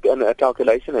 I've done a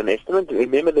calculation, an estimate.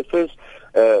 Remember the first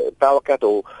power cut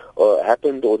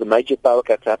happened, or the major power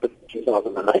cuts happened in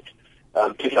 2008,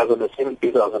 2007,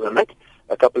 2008.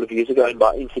 A couple of years ago, and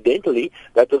incidentally,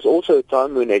 that was also a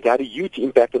time when it had a huge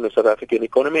impact on the South African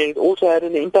economy, and it also had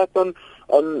an impact on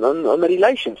the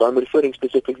relations. I'm referring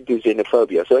specifically to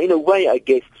xenophobia. So in a way, I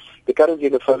guess the current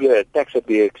xenophobia attacks that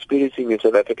we are experiencing in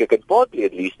South Africa can partly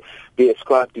at least be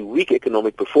ascribed to weak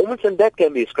economic performance, and that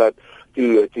can be ascribed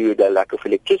to the lack of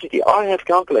electricity. I have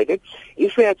calculated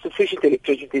if we had sufficient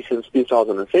electricity since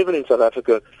 2007 in South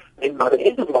Africa, then by the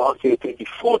end of last year,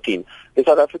 2014, the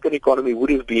South African economy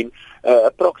would have been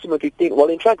approximately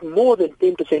in fact, more than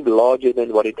 10% larger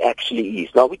than what it actually is.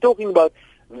 Now, we're talking about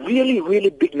really, really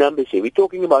big numbers here. We're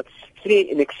talking about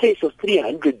in excess of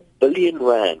 300 billion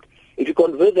rand. If you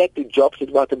convert that to jobs,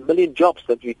 it's about 1 million jobs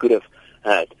that we could have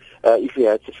had if we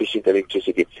had sufficient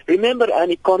electricity. Remember,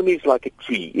 an economy is like a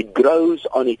tree. It grows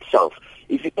on itself.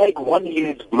 If you take 1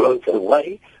 year's growth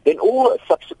away, then all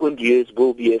subsequent years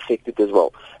will be affected as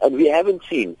well. And we haven't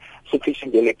seen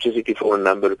sufficient electricity for a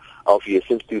number of years,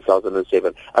 since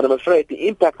 2007. And I'm afraid the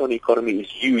impact on the economy is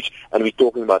huge, and we're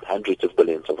talking about hundreds of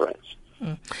billions of rands.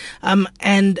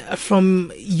 And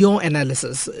from your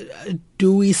analysis,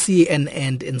 do we see an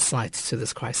end in sight to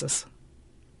this crisis?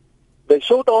 The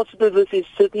short answer to this is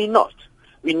certainly not.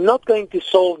 We're not going to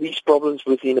solve these problems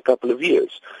within a couple of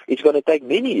years. It's going to take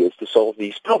many years to solve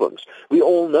these problems. We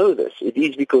all know this. It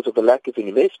is because of the lack of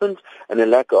investment and the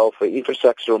lack of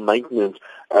infrastructural maintenance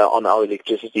on our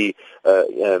electricity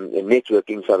network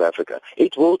in South Africa.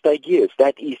 It will take years.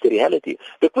 That is the reality.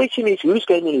 The question is, who's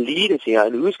going to lead us here,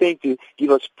 and who's going to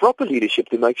give us proper leadership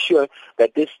to make sure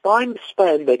that this time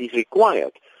span that is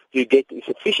required to get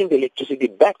sufficient electricity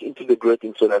back into the grid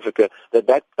in South Africa,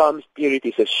 that time period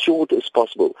is as short as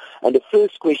possible. And the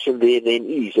first question there then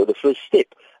is, or the first step,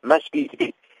 must be to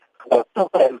get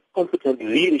proper and competent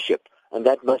leadership, and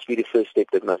that must be the first step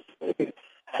that must be taken.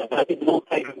 And it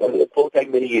will take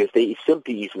many years. There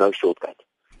simply is no shortcut.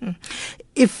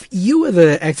 If you were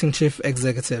the acting chief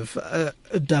executive,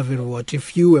 David Ward,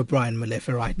 if you were Brian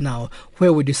Molefe right now,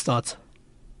 where would you start?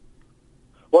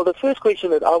 Well, the first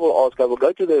question that I will ask, I will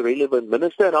go to the relevant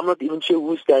minister, and I'm not even sure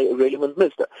who's the relevant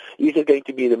minister. Is it going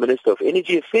to be the Minister of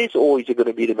Energy Affairs, or is it going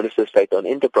to be the Minister of State-Owned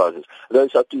Enterprises?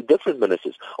 Those are two different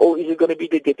ministers. Or is it going to be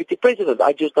the Deputy President?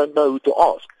 I just don't know who to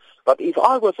ask. But if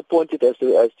I was appointed as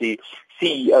the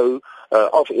CEO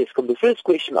of Eskom, the first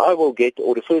question I will get,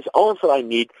 or the first answer I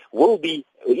need, will be,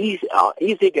 is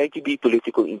there going to be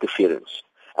political interference?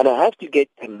 And I have to get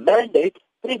a mandate,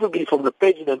 preferably from the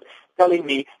President, telling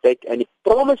me that, and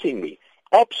promising me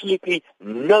absolutely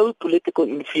no political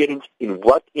interference in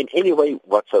any way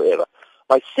whatsoever.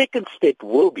 My second step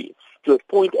will be to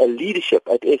appoint a leadership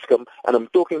at Eskom, and I'm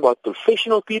talking about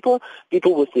professional people with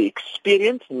the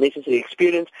necessary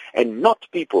experience, and not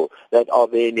people that are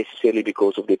there necessarily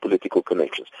because of their political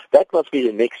connections. That must be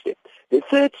the next step. The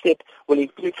third step will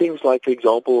include things like, for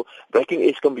example, breaking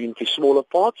Eskom into smaller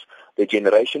parts, the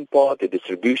generation part, the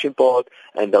distribution part,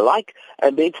 and the like,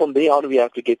 and then from there on we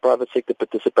have to get private sector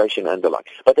participation and the like.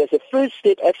 But as a first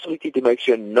step, absolutely to make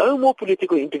sure no more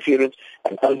political interference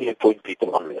and only appoint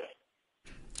people on there.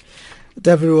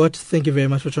 David Ward, thank you very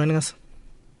much for joining us.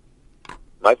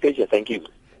 My pleasure, thank you.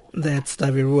 That's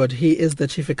David Ward. He is the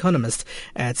chief economist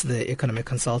at the economic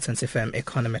consultancy firm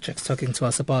Econometrics, talking to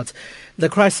us about the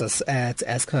crisis at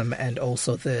Eskom and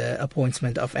also the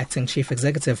appointment of acting chief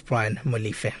executive Brian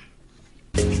Molefe.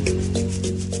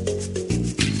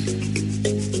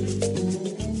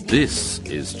 This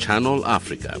is Channel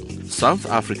Africa, South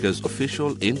Africa's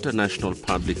official international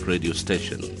public radio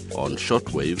station on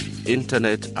shortwave,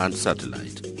 internet and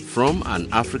satellite. from an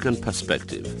African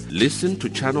perspective. Listen to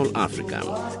Channel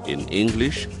Africa in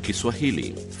English,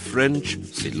 Kiswahili, French,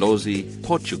 Silozi,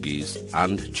 Portuguese,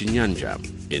 and Chinyanja.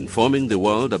 Informing the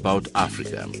world about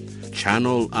Africa.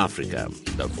 Channel Africa,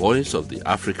 the voice of the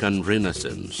African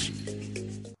Renaissance.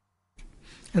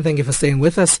 And thank you for staying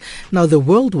with us. Now, the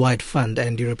Worldwide Fund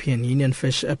and European Union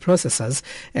fish processors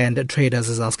and traders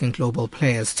is asking global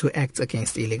players to act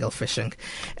against illegal fishing.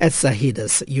 Ed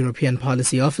Zahidas, European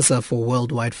Policy Officer for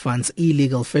Worldwide Fund's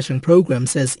illegal fishing program,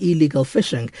 says illegal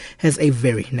fishing has a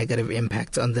very negative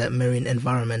impact on the marine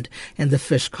environment, and the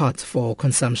fish caught for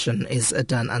consumption is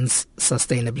done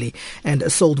unsustainably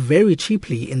and sold very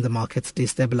cheaply in the markets,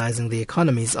 destabilizing the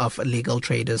economies of legal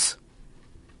traders.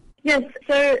 Yes,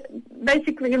 so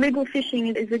basically illegal fishing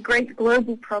is a great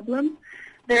global problem.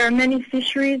 There are many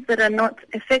fisheries that are not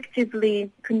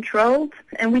effectively controlled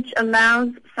and which allows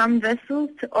some vessels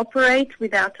to operate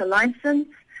without a license,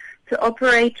 to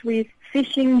operate with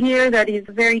fishing gear that is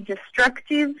very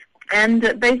destructive.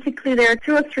 And basically there are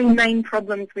two or three main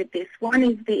problems with this. One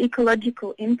is the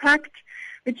ecological impact,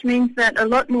 which means that a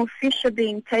lot more fish are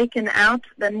being taken out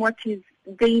than what is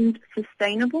deemed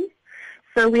sustainable.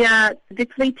 So we are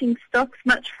depleting stocks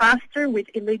much faster with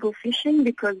illegal fishing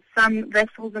because some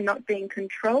vessels are not being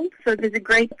controlled. So there's a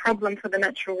great problem for the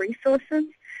natural resources.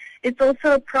 It's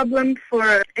also a problem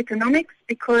for economics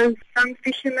because some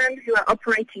fishermen who are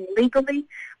operating legally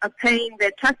are paying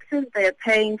their taxes, they are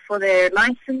paying for their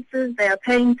licenses, they are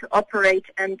paying to operate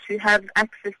and to have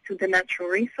access to the natural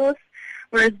resource,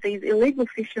 whereas these illegal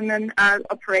fishermen are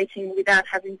operating without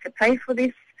having to pay for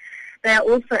this. They are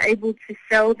also able to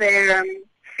sell their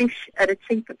fish at a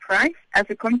cheaper price as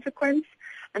a consequence,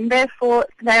 and therefore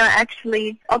they are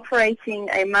actually operating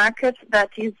a market that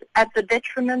is at the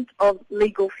detriment of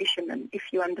legal fishermen, if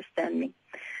you understand me.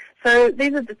 So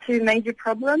these are the two major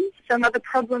problems. Some other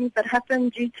problems that happen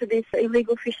due to this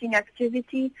illegal fishing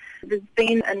activity, there's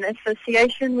been an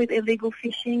association with illegal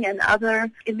fishing and other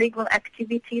illegal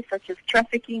activities such as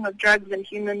trafficking of drugs and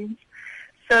humans.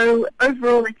 So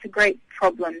overall, it's a great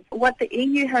problem. What the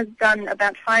EU has done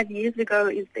about 5 years ago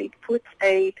is they put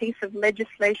a piece of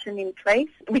legislation in place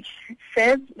which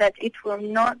says that it will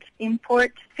not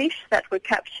import fish that were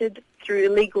captured through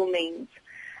illegal means.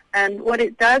 And what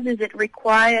it does is it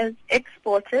requires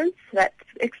exporters, that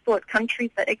export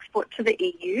countries that export to the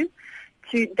EU,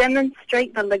 to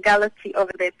demonstrate the legality of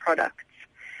their products.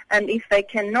 And if they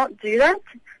cannot do that,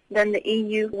 then the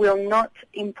EU will not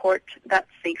import that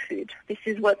seafood. This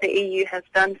is what the EU has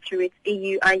done through its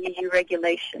EU-IUU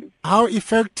regulation. How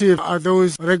effective are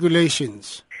those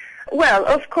regulations? Well,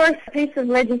 of course, a piece of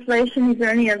legislation is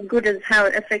only as good as how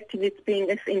effective it's being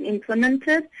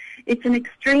implemented. It's an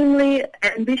extremely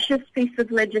ambitious piece of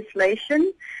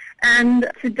legislation, and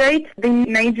to date, the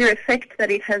major effect that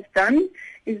it has done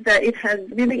is that it has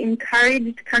really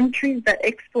encouraged countries that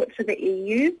export to the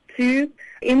EU to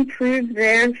improve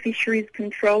their fisheries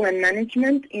control and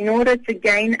management in order to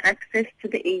gain access to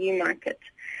the EU market.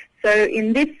 So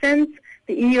in this sense,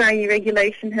 the EU-IUU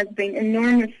regulation has been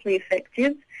enormously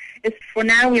effective. For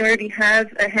now, we already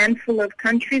have a handful of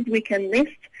countries we can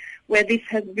list where this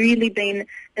has really been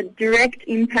a direct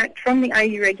impact from the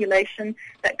IUU regulation,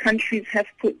 that countries have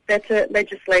put better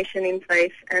legislation in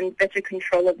place and better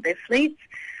control of their fleets.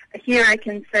 Here I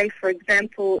can say, for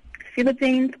example,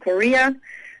 Philippines, Korea,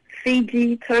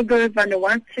 Fiji, Togo,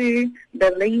 Vanuatu,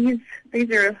 Belize.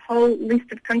 These are a whole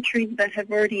list of countries that have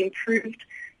already improved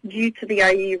due to the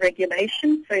IUU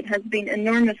regulation, so it has been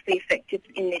enormously effective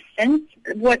in this sense.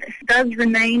 What does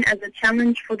remain as a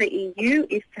challenge for the EU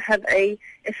is to have a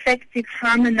effective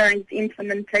harmonized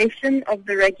implementation of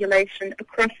the regulation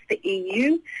across the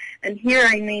EU, and here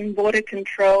I mean border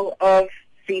control of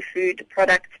seafood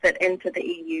products that enter the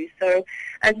EU. So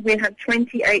as we have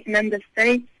 28 member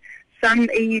states, some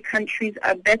EU countries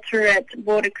are better at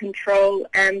border control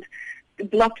and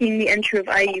blocking the entry of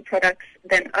IUU products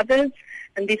than others,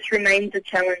 and this remains a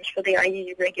challenge for the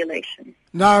IUU regulation.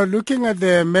 Now, looking at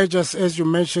the measures, as you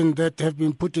mentioned, that have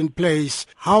been put in place,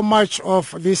 how much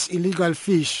of this illegal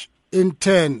fish in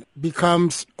turn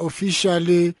becomes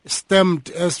officially stamped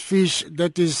as fish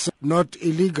that is not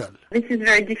illegal? This is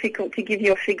very difficult to give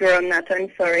you a figure on that,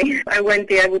 I'm sorry. I won't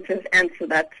be able to answer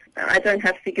that. I don't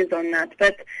have figures on that.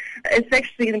 But it's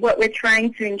actually what we're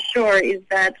trying to ensure is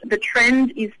that the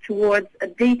trend is towards a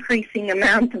decreasing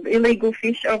amount of illegal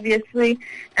fish, obviously,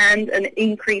 and an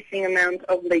increasing amount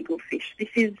of legal fish. This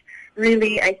is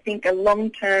really, I think, a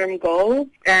long-term goal,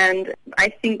 and I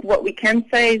think what we can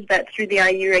say is that through the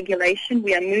IUU regulation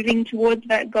we are moving towards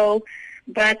that goal,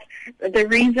 But the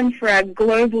reason for our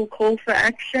global call for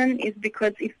action is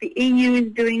because if the EU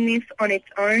is doing this on its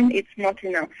own, it's not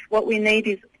enough. What we need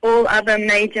is all other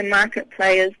major market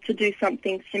players to do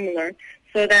something similar,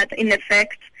 so that in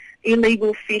effect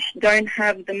illegal fish don't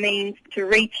have the means to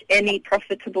reach any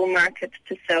profitable market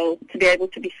to sell, to be able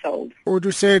to be sold. Would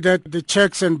you say that the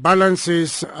checks and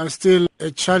balances are still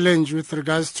a challenge with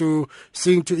regards to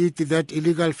seeing to it that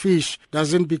illegal fish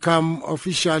doesn't become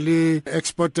officially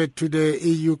exported to the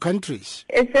EU countries?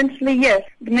 Essentially, yes.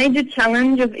 The major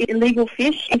challenge of illegal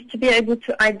fish is to be able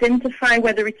to identify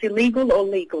whether it's illegal or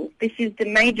legal. This is the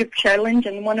major challenge,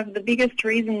 and one of the biggest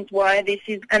reasons why this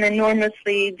is an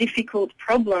enormously difficult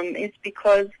problem is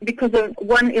because of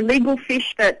one illegal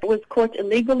fish that was caught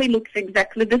illegally looks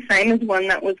exactly the same as one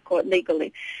that was caught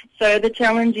legally. So the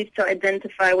challenge is to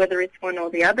identify whether it's one or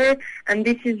the other, and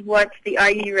this is what the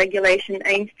EU regulation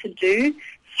aims to do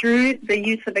through the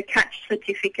use of a catch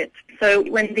certificate. So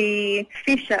when the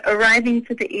fish are arriving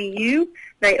to the EU,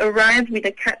 they arrive with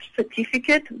a catch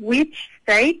certificate which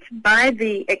states by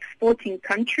the exporting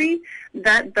country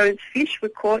that those fish were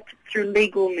caught through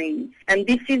legal means. And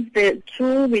this is the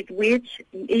tool with which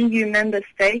EU member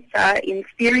states are in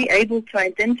theory able to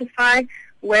identify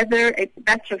whether a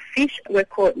batch of fish were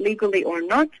caught legally or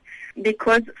not,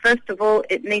 because first of all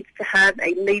it needs to have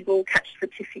a legal catch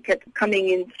certificate coming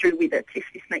in through with it, if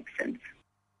this makes sense.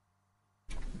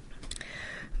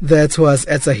 That was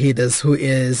Etzahides, who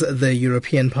is the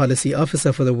European Policy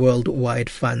Officer for the Worldwide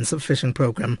Fund's fishing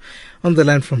program, on the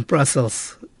line from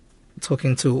Brussels,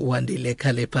 talking to Wandile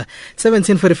Kalepa.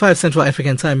 17:45 Central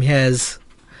African Time. Here's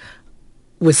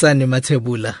Wisani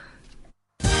Matebula.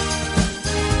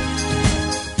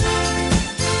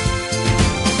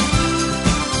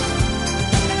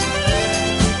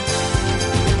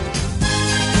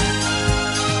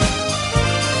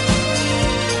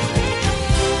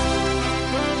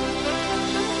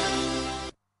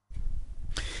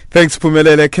 Thanks,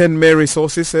 Pumelele. Ken May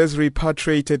Resources has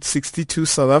repatriated 62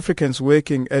 South Africans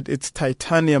working at its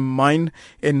titanium mine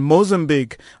in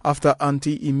Mozambique after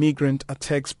anti-immigrant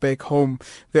attacks back home.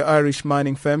 The Irish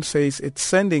mining firm says it's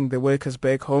sending the workers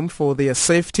back home for their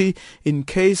safety in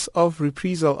case of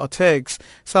reprisal attacks.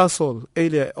 Sasol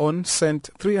earlier on sent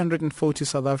 340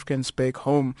 South Africans back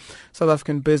home. South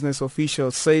African business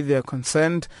officials say they are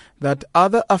concerned that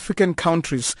other African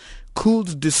countries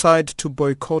could decide to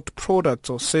boycott products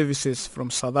or services from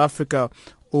South Africa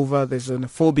over the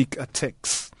xenophobic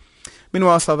attacks.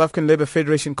 Meanwhile, South African Labour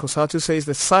Federation COSATU says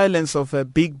the silence of a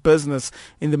big business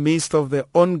in the midst of the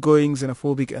ongoing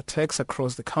xenophobic attacks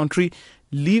across the country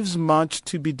leaves much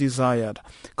to be desired.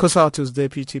 COSATU's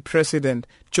Deputy President,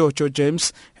 Jojo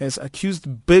James, has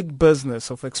accused big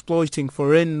business of exploiting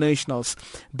foreign nationals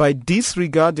by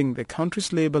disregarding the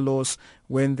country's labour laws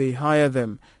when they hire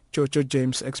them. Jojo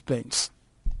James explains.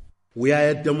 We are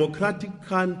a democratic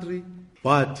country,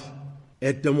 but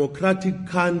a democratic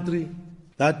country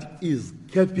that is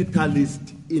capitalist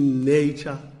in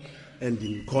nature and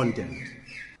in content.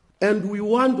 And we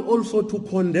want also to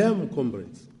condemn,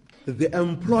 comrades, the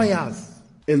employers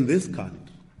in this country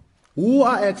who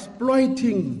are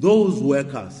exploiting those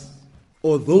workers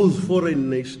or those foreign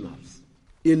nationals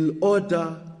in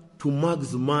order to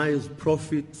maximize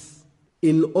profits,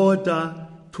 in order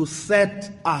to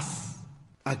set us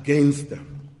against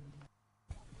them.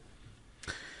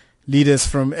 Leaders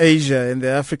from Asia and the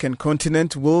African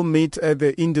continent will meet at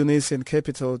the Indonesian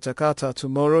capital, Jakarta,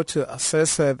 tomorrow to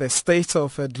assess the state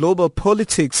of global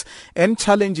politics and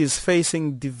challenges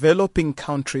facing developing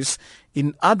countries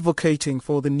in advocating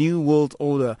for the new world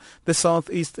order. The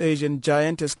Southeast Asian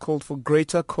giant has called for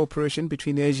greater cooperation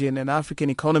between Asian and African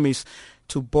economies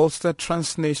to bolster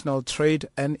transnational trade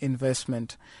and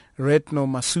investment. Retno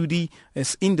Masudi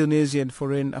is Indonesian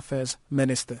Foreign Affairs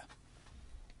Minister.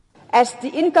 As the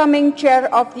incoming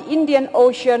chair of the Indian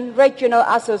Ocean Regional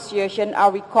Association,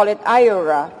 or we call it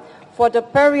IORA, for the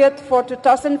period for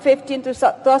 2015 to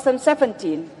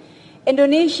 2017,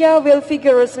 Indonesia will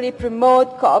vigorously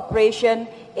promote cooperation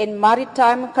in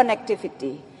maritime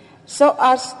connectivity so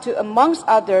as to, amongst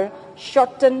others,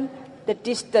 shorten the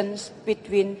distance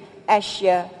between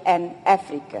Asia and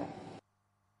Africa.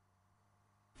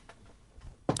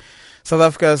 South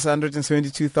Africa's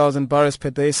 172,000 barrels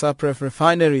per day Sapref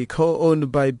refinery,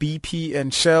 co-owned by BP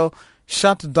and Shell,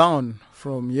 shut down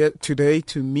from today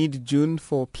to mid-June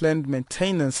for planned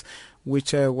maintenance,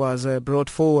 which was brought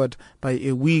forward by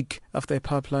a week after a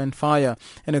pipeline fire.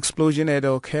 An explosion had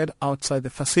occurred outside the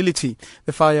facility.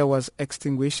 The fire was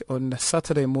extinguished on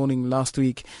Saturday morning last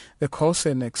week. The cause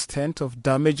and extent of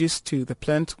damages to the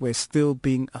plant were still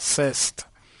being assessed.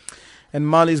 And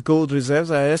Mali's gold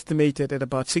reserves are estimated at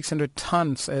about 600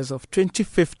 tons as of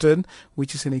 2015,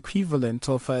 which is an equivalent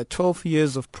of 12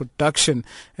 years of production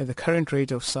at the current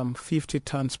rate of some 50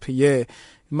 tons per year.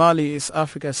 Mali is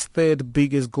Africa's third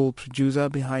biggest gold producer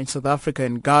behind South Africa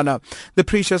and Ghana. The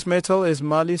precious metal is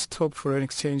Mali's top foreign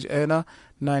exchange earner.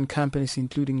 9 companies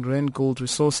including Rand Gold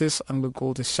Resources, Anglo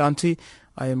Gold Ashanti,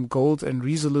 IM Gold and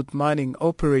Resolute Mining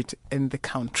operate in the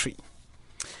country.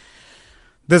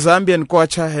 The Zambian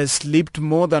kwacha has slipped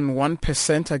more than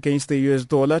 1% against the US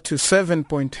dollar to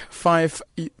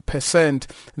 7.5%.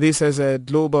 This as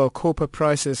global copper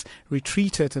prices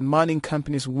retreated and mining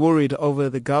companies worried over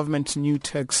the government's new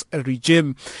tax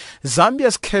regime.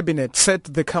 Zambia's cabinet set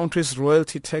the country's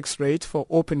royalty tax rate for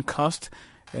open cast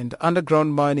and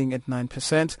underground mining at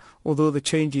 9%, although the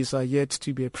changes are yet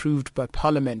to be approved by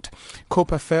Parliament.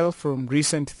 Copper fell from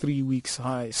recent 3 weeks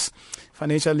highs.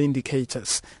 Financial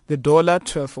indicators. The dollar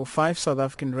 12.05 South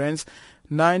African rands,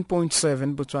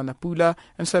 9.7 Botswana Pula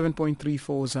and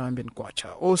 7.34 Zambian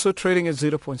kwacha. Also trading at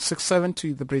 0.67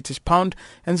 to the British pound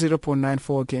and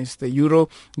 0.94 against the euro.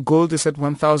 Gold is at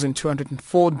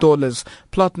 $1,204.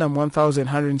 Platinum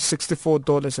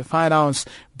 $1,164 a fine ounce.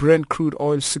 Brent crude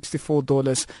oil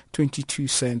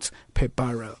 $64.22 per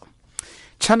barrel.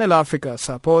 Channel Africa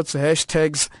supports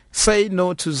hashtags Say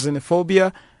No to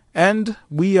Xenophobia and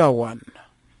We Are One.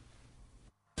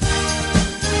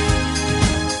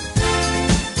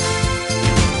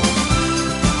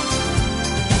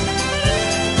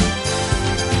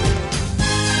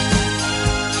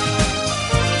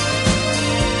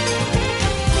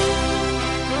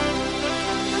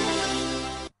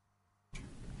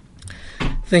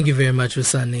 Thank you very much,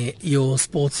 Usani. Your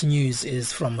sports news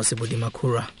is from Masibudi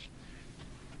Makura.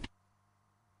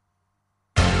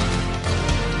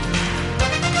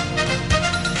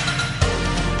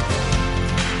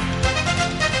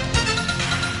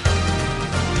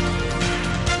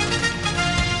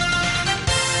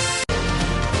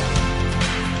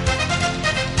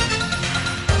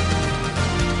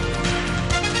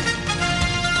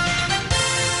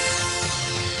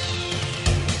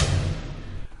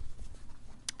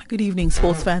 Good evening,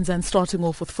 sports fans, and starting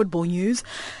off with football news.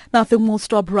 Nothing will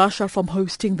stop Russia from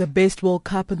hosting the best World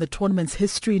Cup in the tournament's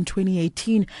history in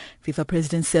 2018, FIFA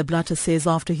President Sepp Blatter says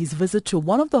after his visit to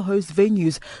one of the host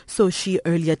venues, Sochi,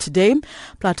 earlier today.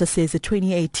 Blatter says the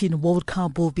 2018 World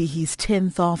Cup will be his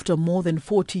 10th after more than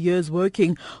 40 years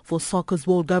working for soccer's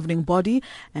world governing body,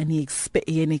 and he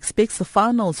expects the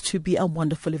finals to be a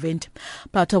wonderful event.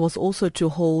 Blatter was also to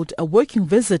hold a working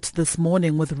visit this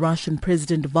morning with Russian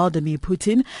President Vladimir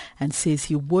Putin, and says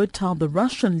he would tell the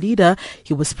Russian leader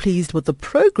he was pleased with the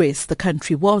progress the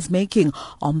country was making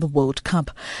on the World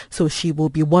Cup. Sochi will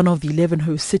be one of the 11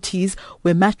 host cities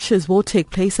where matches will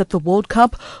take place at the World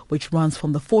Cup, which runs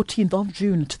from the 14th of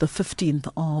June to the 15th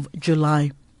of July.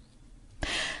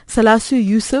 Salasu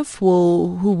Yusuf,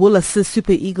 who will assist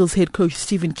Super Eagles head coach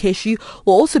Stephen Keshi,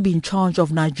 will also be in charge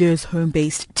of Nigeria's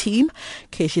home-based team.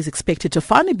 Keshi is expected to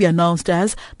finally be announced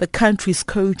as the country's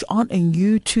coach on a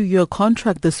new 2-year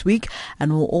contract this week,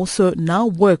 and will also now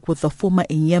work with the former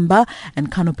Enyemba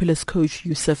and Kanopilas coach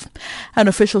Yusuf. An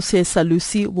official says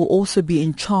Salusi will also be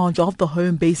in charge of the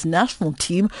home-based national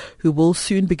team, who will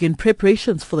soon begin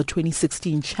preparations for the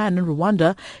 2016 CHAN in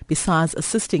Rwanda, besides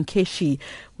assisting Keshi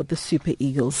with the Super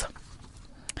Eagles.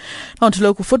 Now to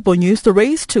local football news. The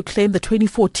race to claim the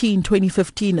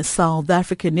 2014-2015 South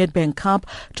African Nedbank Cup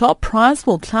top prize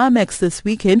will climax this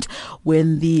weekend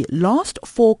when the last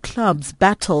 4 clubs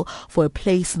battle for a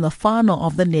place in the final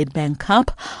of the Nedbank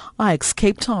Cup. Ajax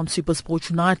Cape Town, SuperSport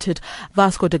United,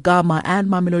 Vasco da Gama and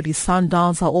Mamelodi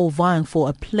Sundowns are all vying for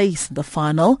a place in the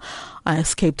final.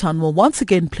 Ajax Cape Town will once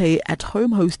again play at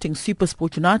home, hosting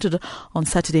SuperSport United on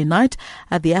Saturday night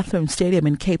at the Athlone Stadium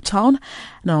in Cape Town.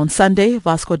 And on Sunday,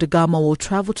 Vasco da Gama will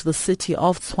travel to the city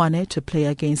of Tshwane to play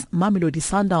against Mamelodi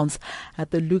Sundowns at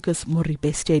the Lucas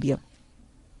Moribe Stadium.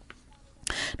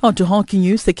 Now to hockey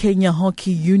news. The Kenya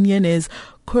Hockey Union is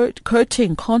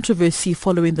curtailing controversy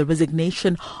following the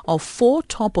resignation of 4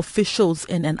 top officials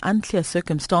in an unclear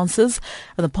circumstances.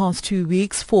 In the past 2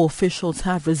 weeks, 4 officials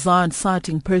have resigned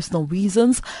citing personal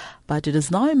reasons, but it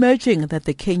is now emerging that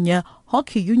the Kenya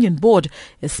Hockey Union board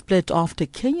is split after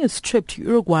Kenya's trip to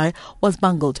Uruguay was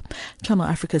bungled. Channel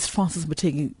Africa's Francis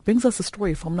Mutegi brings us a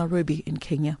story from Nairobi in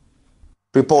Kenya.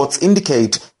 Reports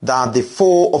indicate that the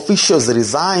 4 officials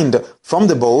resigned from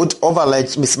the board over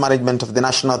alleged mismanagement of the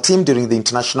national team during the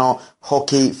International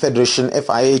Hockey Federation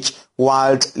FIH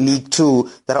World League 2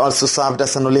 that also served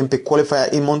as an Olympic qualifier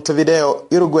in Montevideo,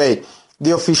 Uruguay.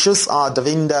 The officials are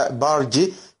Davinda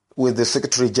Barji, with the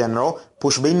Secretary General,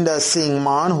 Pushbinder Singh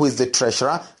Maan, who is the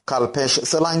Treasurer, Kalpesh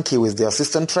Solanki, who is the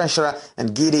Assistant Treasurer,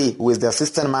 and Giri, who is the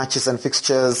Assistant Matches and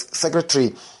Fixtures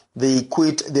Secretary. They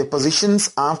quit their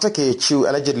positions after KHU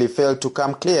allegedly failed to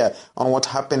come clear on what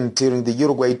happened during the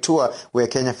Uruguay tour, where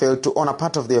Kenya failed to honor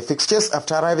part of their fixtures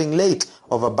after arriving late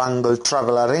over bungled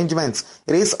travel arrangements.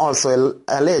 It is also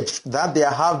alleged that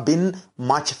there have been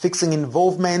match-fixing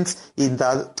involvements in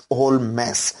that whole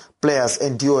mess. Players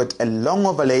endured a long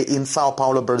overlay in Sao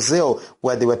Paulo, Brazil,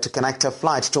 where they were to connect a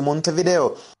flight to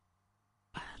Montevideo.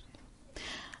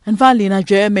 And finally,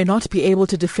 Nigeria may not be able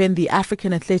to defend the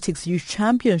African Athletics Youth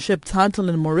Championship title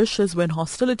in Mauritius when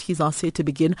hostilities are set to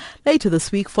begin later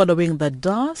this week following the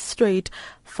dire straits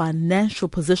financial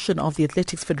position of the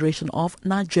Athletics Federation of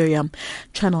Nigeria.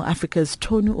 Channel Africa's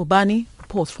Tony Ubani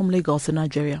reports from Lagos in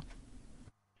Nigeria.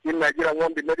 Team Nigeria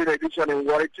won the medal edition in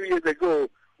Warri 2 years ago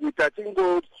with 13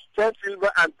 gold, 10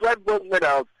 silver and 12 gold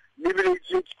medals, leaving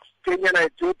Egypt, Kenya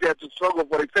and Ethiopia to struggle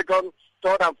for the second,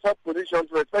 third and fourth positions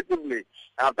respectively.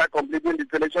 After completing the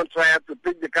selection trial to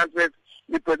pick the country's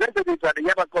representatives at the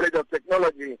Yaba College of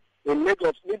Technology in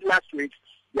Lagos mid last week,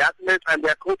 the athletes and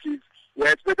their coaches were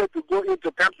expected to go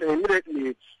into camp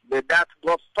immediately, but that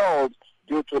got stalled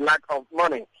due to lack of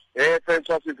money. AFN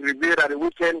sources revealed at the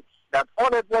weekend that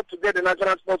all efforts to get the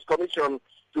National Sports Commission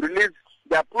to release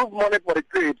the approved money for the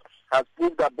trip has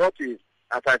proved abortive.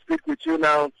 As I speak with you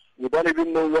now, we don't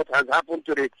even know what has happened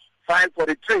to the file for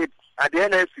the trip at the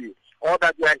NSC. All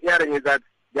that we are hearing is that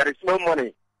there is no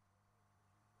money.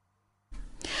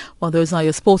 Well, those are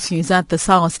your sports news at this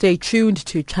hour. Stay tuned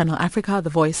to Channel Africa, the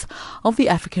voice of the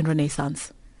African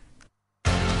Renaissance.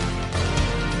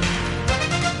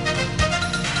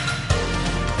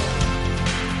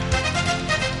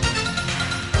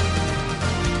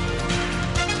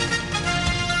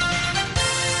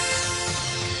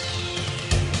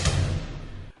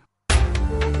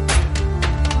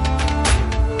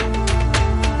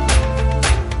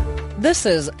 This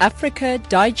is Africa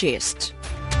Digest.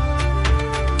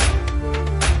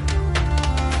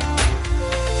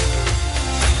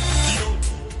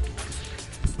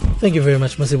 Thank you very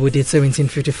much, Masibudi. It's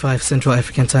 17:55 Central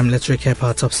African Time. Let's recap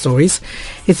our top stories.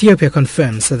 Ethiopia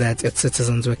confirms that its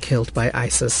citizens were killed by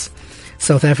ISIS.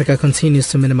 South Africa continues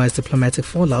to minimize diplomatic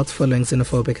fallout following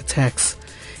xenophobic attacks.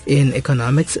 In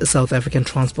economics, South African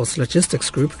Transport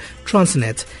Logistics Group,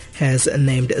 Transnet, has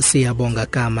named Siyabonga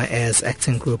Gama as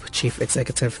acting group chief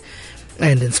executive.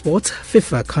 And in sports,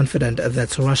 FIFA confident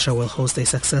that Russia will host a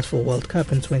successful World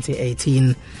Cup in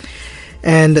 2018.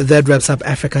 And that wraps up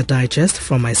Africa Digest.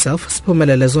 From myself,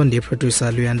 Spumele Lezondi,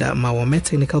 producer Luyanda Mawome,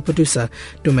 technical producer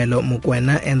Dumelo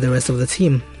Mugwena, and the rest of the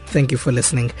team. Thank you for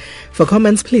listening. For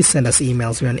comments, please send us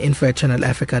emails. We're on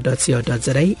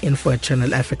info@channelafrica.co.za,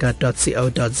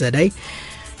 info@channelafrica.co.za.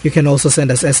 You can also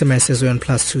send us SMSs. We're on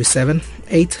 +27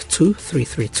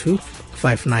 82332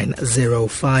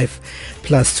 5905,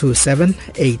 +27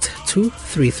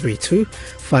 82332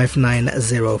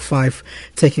 5905.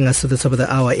 Taking us to the top of the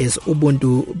hour is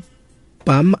Ubuntu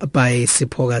Bam by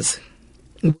Sipogazi.